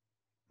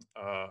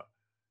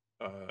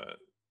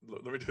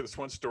 let me do this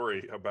one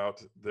story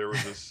about, there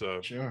was this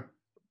sure.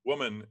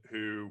 woman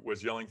who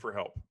was yelling for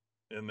help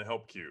in the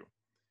help queue.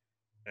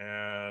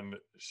 And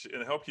in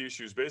the help queue,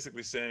 she was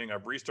basically saying,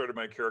 I've restarted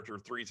my character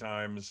 3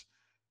 times.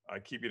 I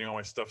keep getting all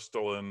my stuff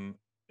stolen.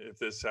 If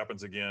this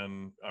happens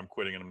again, I'm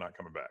quitting and I'm not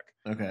coming back.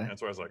 Okay. And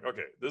so I was like,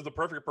 okay, this is the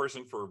perfect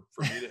person for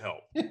me to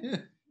help.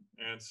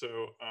 And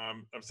so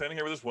I'm standing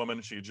here with this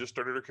woman. She had just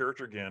started her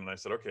character again. And I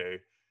said, okay.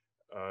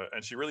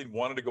 And she really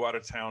wanted to go out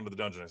of town to the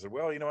dungeon. I said,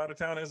 well, out of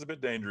town is a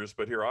bit dangerous,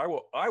 but here I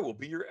will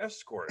be your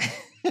escort.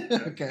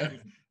 Okay.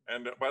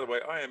 And by the way,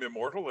 I am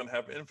immortal and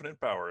have infinite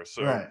power.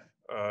 So right.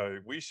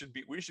 We should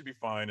be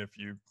fine if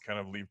you kind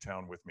of leave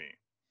town with me.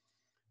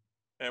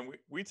 And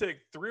we take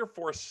 3 or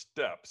 4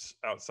 steps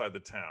outside the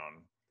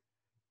town,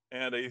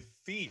 and a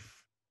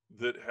thief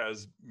that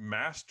has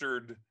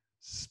mastered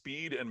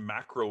speed and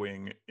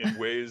macroing in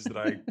ways that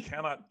I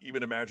cannot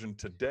even imagine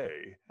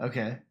today.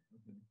 Okay.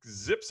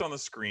 Zips on the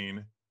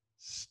screen,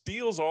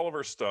 steals all of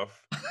her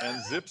stuff,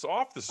 and zips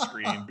off the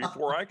screen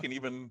before I can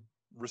even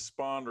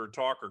respond or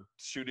talk or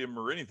shoot him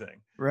or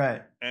anything.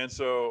 Right. And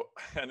so,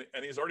 and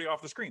he's already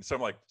off the screen. So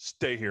I'm like,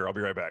 stay here. I'll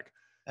be right back.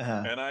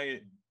 And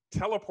I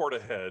teleport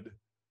ahead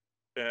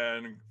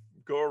and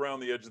go around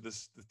the edge of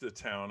the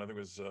town. I think it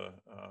was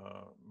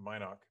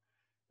Minot.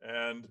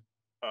 And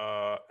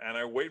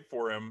I wait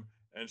for him.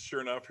 And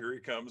sure enough, here he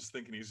comes,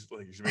 thinking he's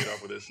made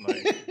off with this. And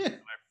I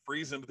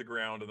freeze into the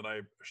ground, and then I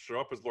show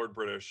up as Lord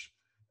British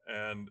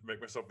and make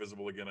myself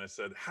visible again. I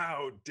said,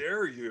 how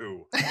dare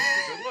you? He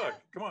said, look,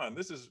 come on,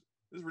 this is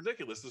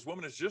ridiculous. This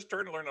woman is just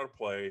starting to learn how to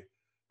play.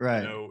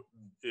 Right.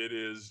 It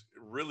is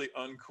really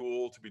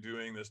uncool to be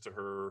doing this to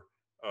her.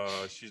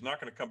 She's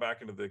not going to come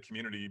back into the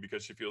community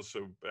because she feels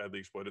so badly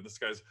exploited. This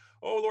guy's,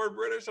 oh, Lord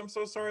British, I'm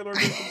so sorry, Lord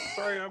British, I'm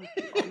sorry,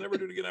 I'll never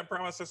do it again. I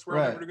promise, I swear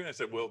I'll never do it again. I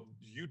said, well,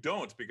 you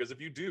don't, because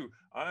if you do,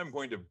 I'm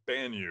going to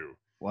ban you.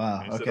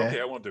 Wow. And he said,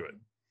 okay, I won't do it.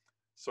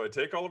 So I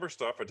take all of her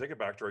stuff, I take it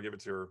back to her, I give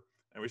it to her,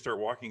 and we start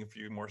walking a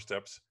few more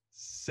steps.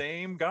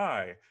 Same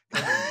guy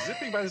comes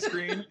zipping by the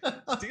screen,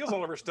 steals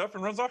all of her stuff,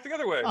 and runs off the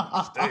other way.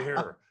 Stay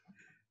here.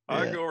 Yeah.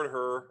 I go over to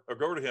her, I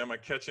go over to him, I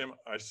catch him,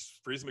 I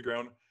freeze him to the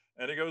ground.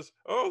 And he goes,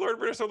 oh, Lord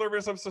British,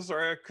 I'm so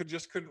sorry. I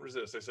couldn't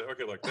resist. I said,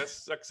 okay, look,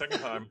 that's second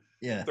time.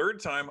 Yeah.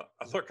 Third time,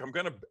 look,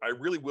 I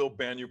really will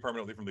ban you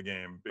permanently from the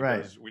game,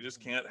 because we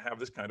just can't have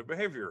this kind of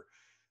behavior.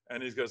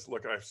 And he goes,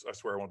 look, I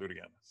swear I won't do it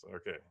again. So,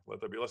 okay,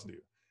 let that be a lesson to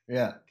you.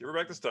 Yeah. Give her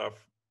back the stuff.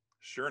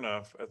 Sure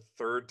enough, a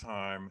third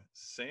time,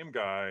 same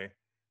guy,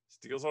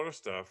 steals all her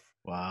stuff.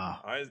 Wow.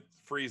 I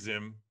freeze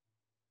him.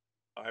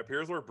 I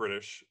appear as Lord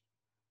British.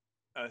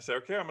 And I say,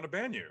 okay, I'm going to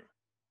ban you.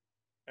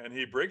 And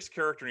he breaks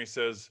character and he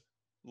says,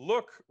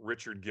 look,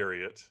 Richard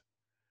Garriott,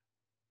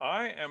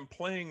 I am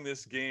playing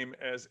this game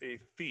as a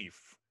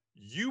thief.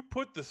 You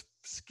put the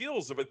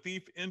skills of a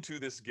thief into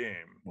this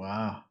game.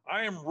 Wow.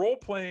 I am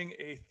role-playing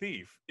a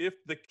thief. If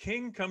the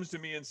king comes to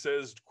me and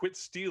says, quit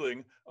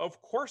stealing,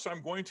 of course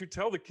I'm going to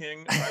tell the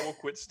king I will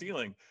quit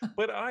stealing.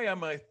 But I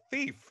am a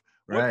thief.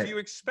 What do you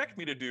expect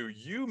me to do?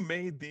 You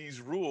made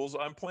these rules.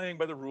 I'm playing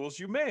by the rules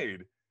you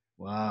made.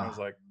 Wow. I was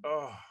like,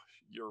 oh,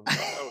 you're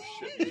right. Oh,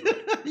 shit, he's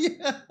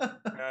right.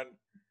 Yeah.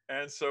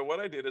 And so what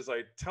I did is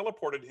I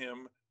teleported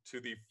him to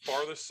the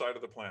farthest side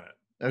of the planet.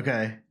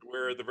 Okay.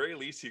 Where at the very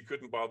least he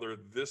couldn't bother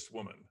this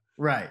woman.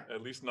 Right.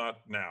 At least not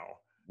now.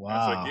 Wow.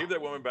 And so I gave that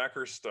woman back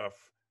her stuff,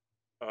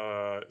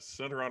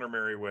 sent her on her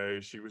merry way.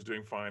 She was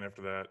doing fine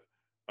after that.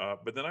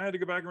 But then I had to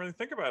go back and really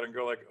think about it and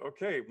go like,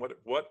 okay,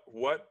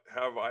 what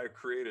have I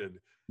created?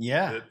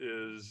 Yeah. That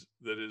is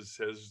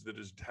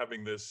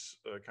having this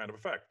kind of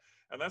effect.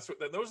 And those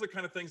are the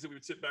kind of things that we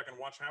would sit back and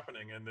watch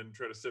happening, and then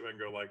try to sit back and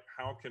go like,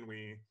 how can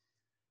we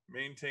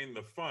maintain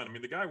the fun? I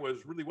mean, the guy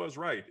really was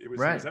right. He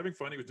was having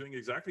fun. He was doing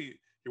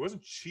he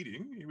wasn't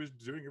cheating. He was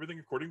doing everything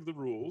according to the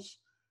rules,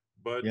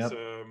 but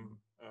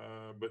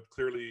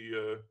clearly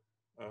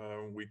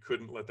we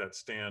couldn't let that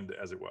stand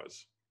as it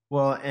was.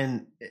 Well,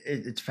 and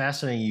it's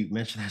fascinating you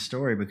mentioned that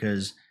story,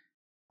 because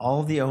all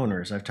of the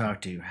owners I've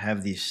talked to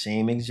have the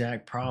same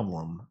exact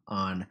problem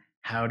on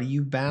how do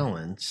you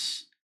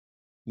balance,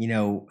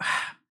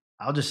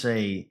 I'll just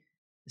say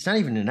it's not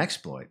even an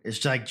exploit.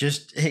 It's like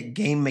just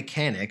game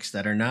mechanics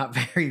that are not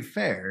very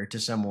fair to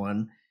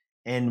someone.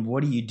 And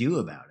what do you do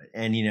about it?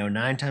 And,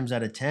 9 times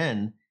out of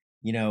 10,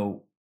 you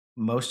know,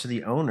 most of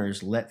the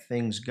owners let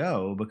things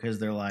go because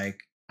they're like,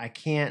 I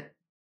can't,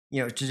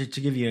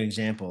 to give you an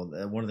example,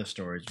 one of the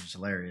stories was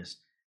hilarious.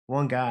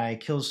 One guy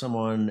kills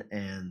someone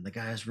and the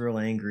guy's real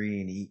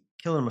angry and he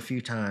killed him a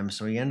few times.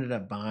 So he ended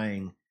up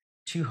buying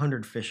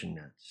 200 fishing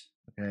nets.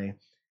 Okay.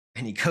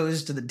 And he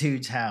goes to the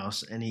dude's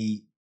house and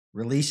he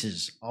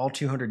releases all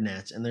 200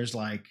 nets. And there's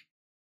like,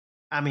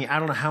 I mean, I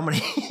don't know how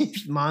many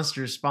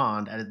monsters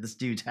spawned at this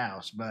dude's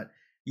house, but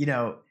you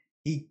know,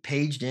 he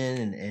paged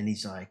in and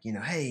he's like,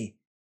 hey,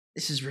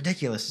 this is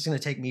ridiculous. It's going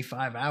to take me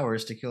 5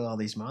 hours to kill all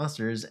these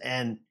monsters.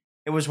 And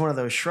it was one of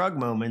those shrug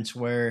moments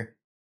where,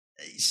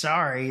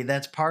 sorry,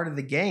 that's part of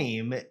the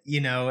game,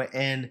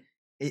 and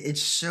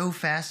it's so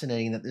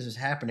fascinating that this is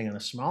happening on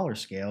a smaller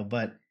scale,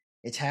 but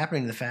it's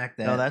happening the fact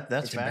No, that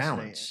that's it's a fascinating.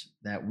 balance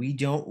that we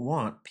don't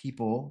want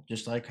people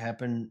just like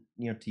happened,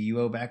 to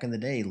UO back in the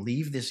day,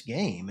 leave this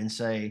game and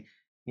say,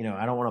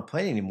 I don't want to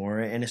play anymore.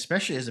 And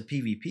especially as a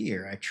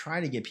PvPer, I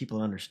try to get people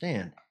to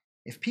understand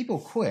if people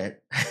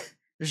quit,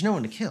 there's no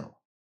one to kill.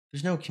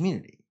 There's no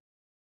community.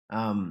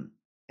 And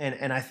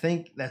I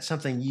think that's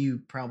something you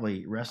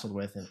probably wrestled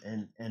with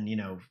and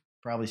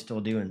probably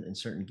still do in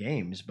certain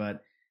games,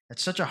 but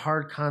that's such a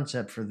hard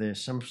concept for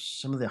some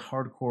of the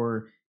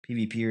hardcore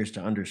PvPers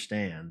to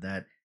understand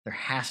that there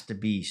has to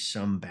be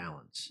some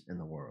balance in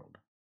the world.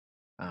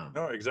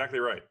 No, exactly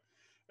right.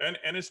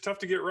 And it's tough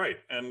to get right.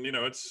 And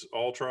it's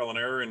all trial and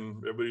error and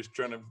everybody's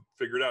trying to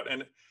figure it out.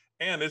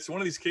 And it's one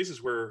of these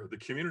cases where the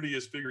community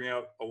is figuring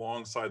out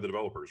alongside the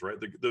developers, right?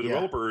 The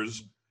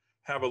developers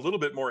have a little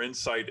bit more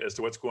insight as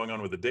to what's going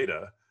on with the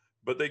data,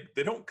 but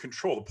they don't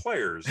control the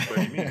players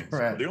by any means.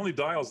 Right. The only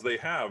dials they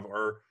have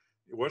are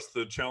what's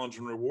the challenge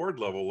and reward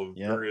level of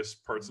various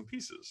parts and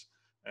pieces.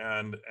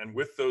 And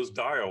with those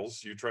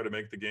dials, you try to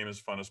make the game as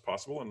fun as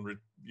possible and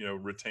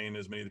retain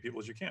as many of the people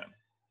as you can.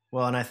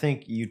 Well, and I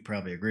think you'd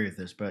probably agree with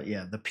this, but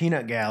yeah, the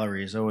peanut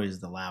gallery is always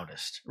the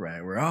loudest, right?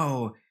 Where,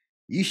 oh,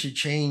 you should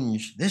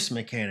change this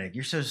mechanic.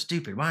 You're so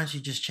stupid. Why don't you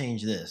just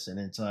change this? And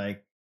it's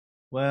like,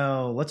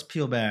 well, let's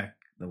peel back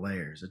the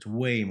layers. It's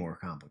way more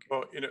complicated.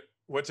 Well,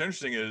 what's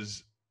interesting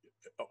is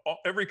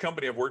every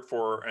company I've worked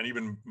for, and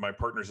even my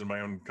partners in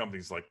my own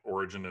companies like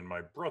Origin and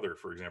my brother,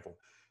 for example,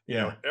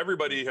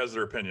 everybody has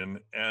their opinion.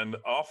 And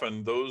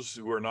often those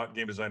who are not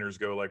game designers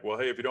go like, well,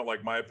 hey, if you don't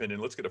like my opinion,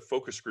 let's get a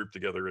focus group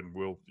together and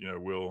we'll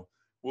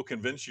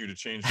convince you to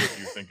change what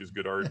you think is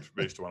good art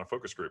based on a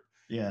focus group.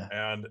 Yeah.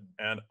 And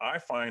I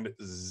find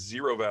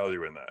zero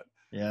value in that.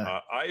 Yeah.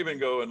 I even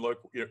go and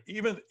look,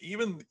 even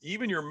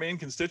your main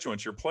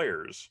constituents, your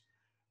players,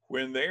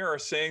 when they are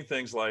saying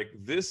things like,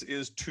 this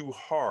is too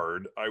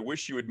hard, I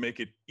wish you would make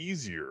it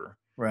easier.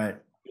 Right.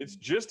 It's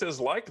just as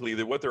likely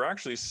that what they're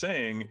actually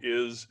saying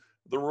is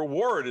the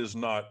reward is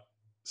not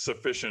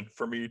sufficient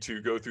for me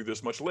to go through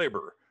this much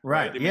labor.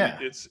 Right. I mean,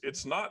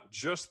 it's not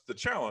just the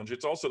challenge,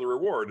 it's also the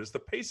reward, it's the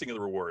pacing of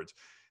the rewards.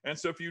 And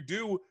so if you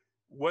do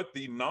what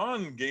the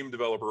non-game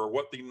developer or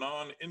what the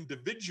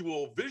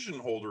non-individual vision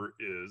holder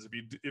is,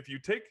 if you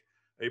take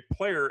a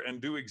player and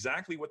do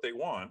exactly what they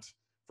want,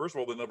 first of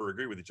all, they'll never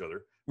agree with each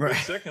other. Right. But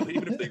secondly,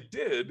 even if they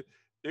did,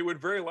 it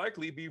would very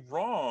likely be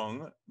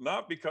wrong,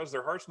 not because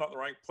their heart's not in the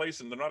right place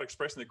and they're not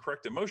expressing the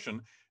correct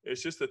emotion.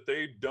 It's just that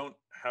they don't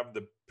have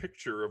the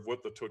picture of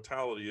what the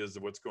totality is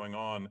of what's going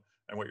on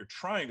and what you're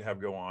trying to have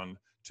go on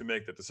to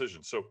make that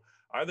decision. So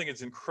I think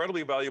it's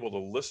incredibly valuable to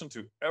listen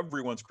to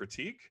everyone's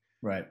critique.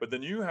 Right. But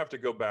then you have to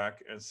go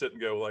back and sit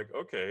and go like,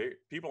 okay,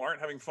 people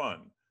aren't having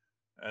fun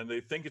and they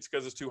think it's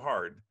because it's too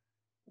hard.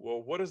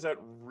 Well, what does that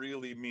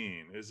really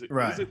mean? Is it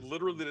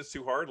literally that it's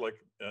too hard? Like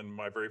in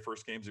my very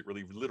first games, it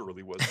really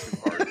literally was too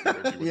hard.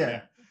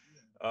 Yeah.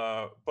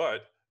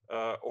 But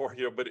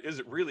is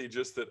it really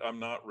just that I'm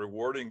not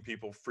rewarding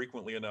people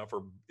frequently enough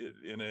or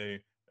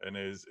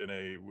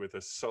with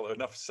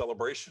enough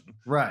celebration?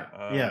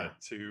 Right.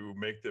 To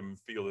make them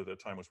feel that the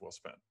time was well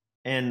spent.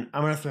 And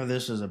I'm going to throw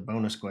this as a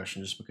bonus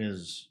question, just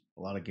because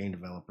a lot of game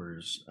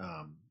developers,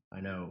 I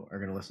know, are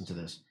going to listen to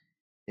this.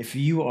 If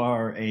you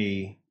are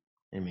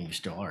you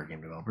still are a game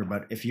developer,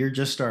 but if you're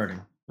just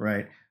starting,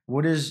 right,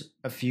 what is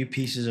a few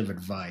pieces of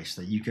advice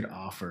that you could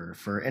offer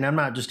for, and I'm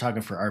not just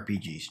talking for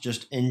RPGs,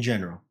 just in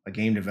general, a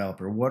game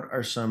developer, what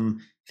are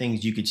some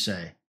things you could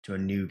say to a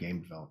new game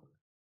developer?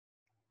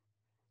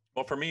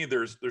 Well, for me,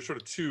 there's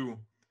sort of two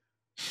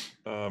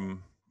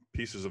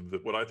pieces of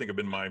what I think have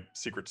been my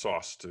secret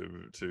sauce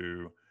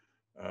to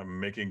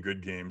making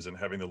good games and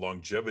having the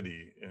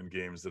longevity in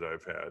games that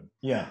I've had.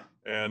 Yeah.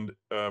 And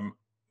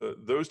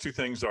those two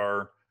things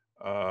are,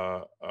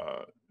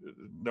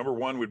 number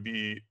one would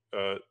be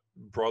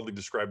broadly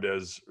described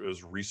as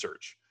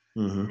research,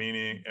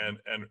 meaning,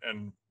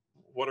 and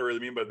what I really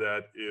mean by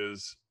that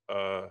is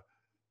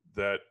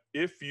that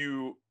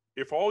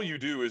if all you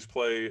do is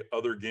play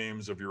other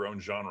games of your own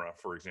genre,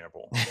 for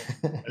example,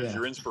 as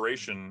your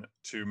inspiration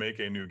to make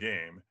a new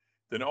game,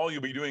 then all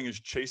you'll be doing is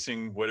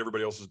chasing what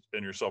everybody else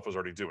and yourself is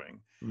already doing.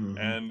 Hmm.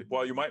 And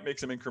while you might make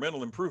some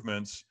incremental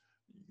improvements,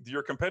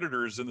 your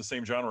competitors in the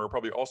same genre are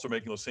probably also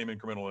making those same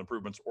incremental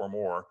improvements or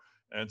more.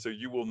 And so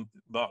you will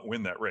not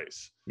win that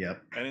race.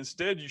 Yep. And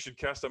instead, you should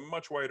cast a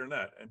much wider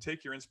net and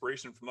take your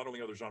inspiration from not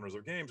only other genres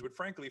of games, but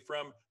frankly,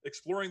 from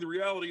exploring the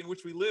reality in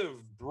which we live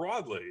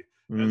broadly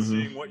and Hmm.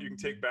 seeing what you can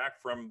take back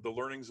from the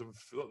learnings of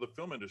the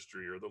film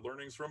industry or the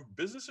learnings from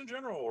business in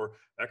general or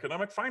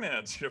economic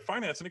finance,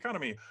 finance and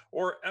economy,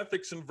 or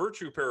ethics and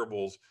virtue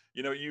parables.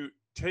 You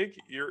take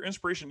your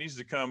inspiration needs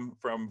to come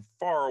from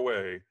far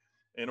away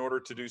in order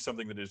to do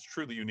something that is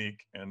truly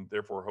unique and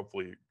therefore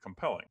hopefully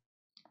compelling.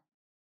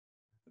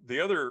 The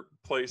other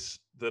place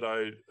that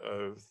I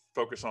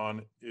focus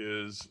on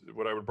is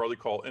what I would broadly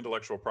call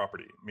intellectual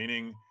property,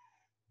 meaning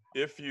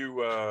if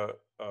you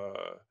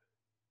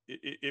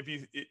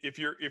if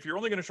you're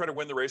only going to try to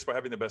win the race by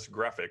having the best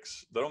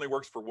graphics, that only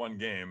works for one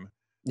game,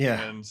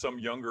 Yeah. and some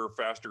younger,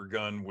 faster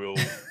gun will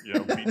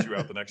beat you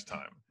out the next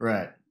time.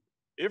 Right.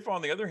 If,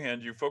 on the other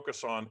hand, you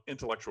focus on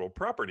intellectual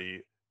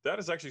property, that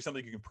is actually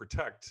something you can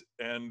protect,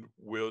 and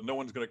no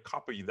one's going to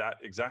copy that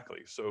exactly.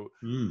 So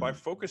by Mm.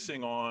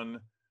 focusing on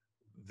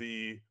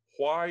the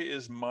why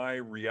is my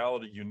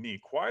reality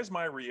unique? Why is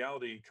my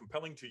reality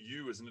compelling to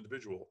you as an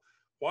individual?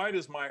 Why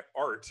does my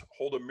art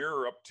hold a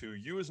mirror up to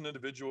you as an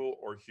individual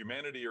or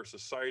humanity or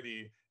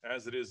society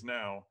as it is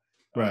now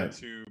Right.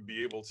 to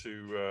be able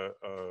to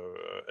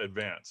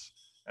advance?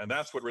 And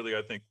that's what really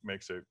I think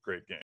makes a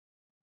great game.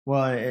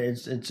 Well,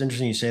 it's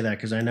interesting you say that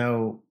because I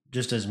know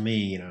just as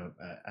me,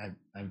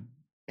 I've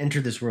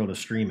entered this world of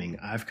streaming.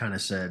 I've kind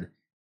of said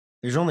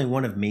there's only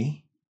one of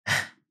me,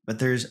 but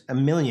there's a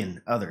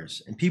million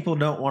others, and people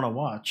don't want to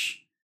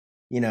watch.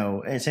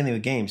 And same thing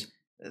with games.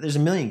 There's a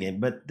million games,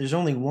 but there's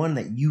only one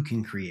that you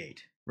can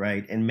create,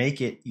 right, and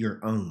make it your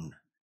own.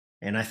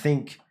 And I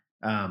think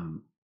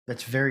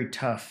that's very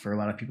tough for a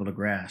lot of people to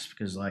grasp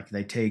because, like,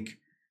 they take,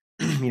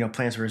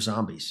 Plants vs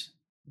Zombies,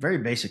 very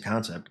basic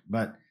concept,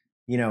 but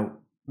you know,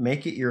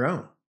 make it your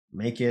own.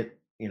 Make it,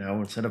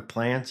 instead of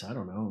plants, I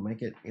don't know,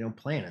 make it,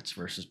 planets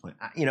versus plant,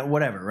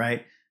 whatever,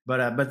 right?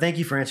 But thank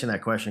you for answering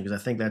that question because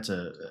I think that's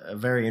a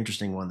very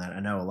interesting one that I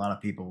know a lot of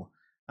people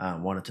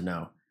wanted to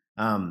know.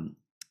 Um,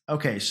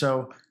 okay,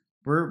 so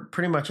we're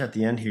pretty much at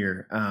the end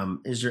here.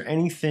 Is there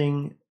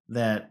anything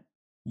that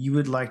you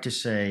would like to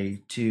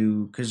say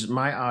to, because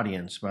my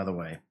audience, by the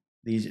way,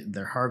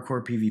 they're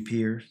hardcore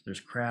PvPers,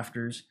 there's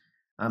crafters.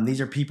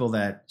 These are people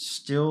that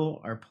still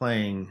are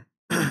playing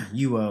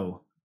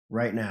UO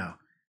right now.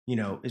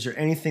 Is there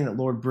anything that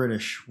Lord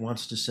British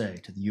wants to say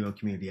to the UO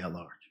community at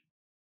large?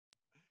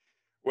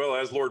 Well,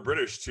 as Lord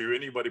British, to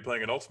anybody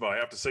playing an Ultima, I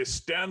have to say,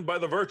 stand by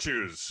the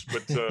virtues.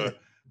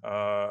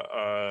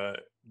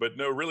 But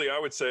no, really, I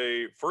would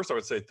say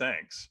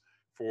thanks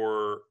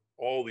for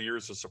all the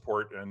years of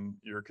support and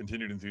your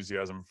continued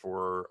enthusiasm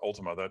for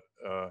Ultima.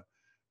 That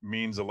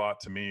means a lot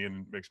to me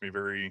and makes me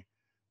very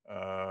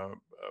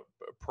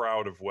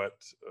proud of what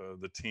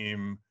the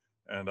team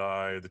and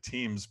the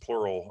teams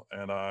plural,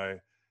 and I,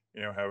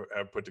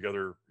 have put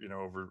together,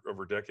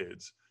 over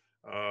decades.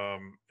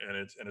 And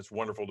it's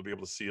wonderful to be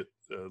able to see it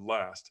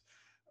last.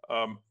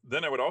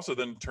 Then I would also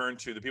then turn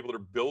to the people that are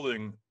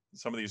building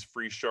some of these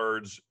free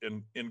shards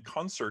in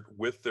concert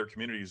with their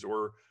communities,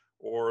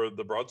 or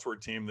the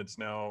Broadsword team that's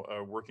now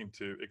working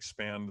to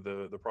expand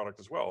the product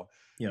as well.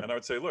 Yep. And I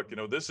would say, look,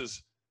 this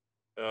is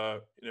uh,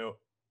 you know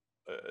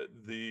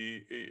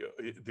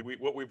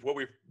what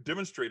we've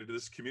demonstrated.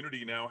 This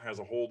community now has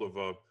a hold of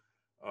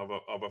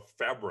a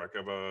fabric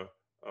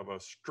of a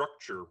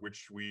structure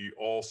which we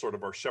all sort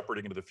of are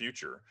shepherding into the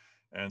future.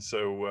 And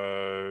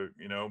so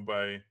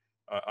by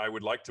I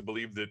would like to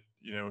believe that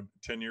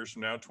 10 years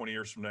from now, 20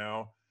 years from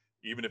now,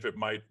 even if it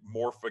might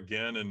morph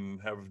again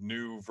and have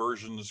new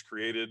versions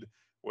created,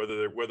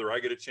 whether I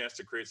get a chance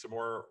to create some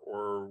more,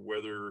 or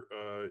whether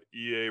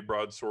EA,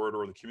 Broadsword,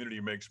 or the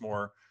community makes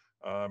more,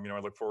 I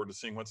look forward to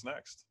seeing what's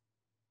next.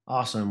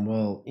 Awesome.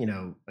 Well,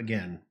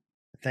 again,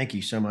 thank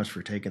you so much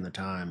for taking the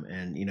time.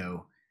 And,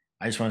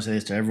 I just want to say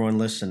this to everyone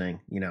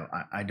listening.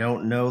 I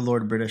don't know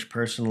Lord British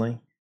personally.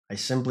 I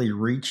simply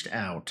reached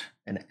out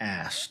and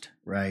asked,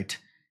 right?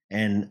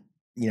 And,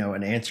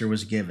 an answer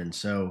was given.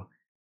 So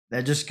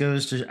that just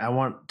goes to, I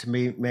want to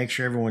make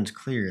sure everyone's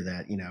clear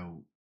that,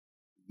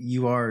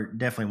 you are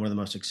definitely one of the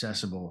most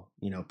accessible,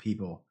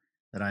 people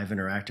that I've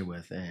interacted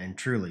with. And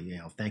truly,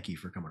 thank you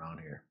for coming on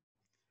here.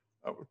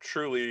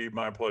 Truly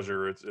my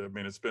pleasure. It's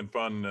been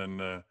fun,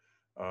 and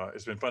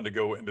it's been fun to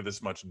go into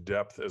this much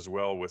depth as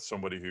well with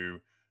somebody who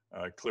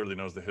clearly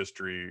knows the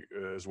history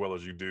as well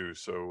as you do.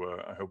 So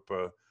I hope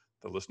the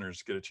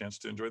listeners get a chance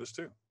to enjoy this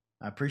too.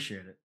 I appreciate it.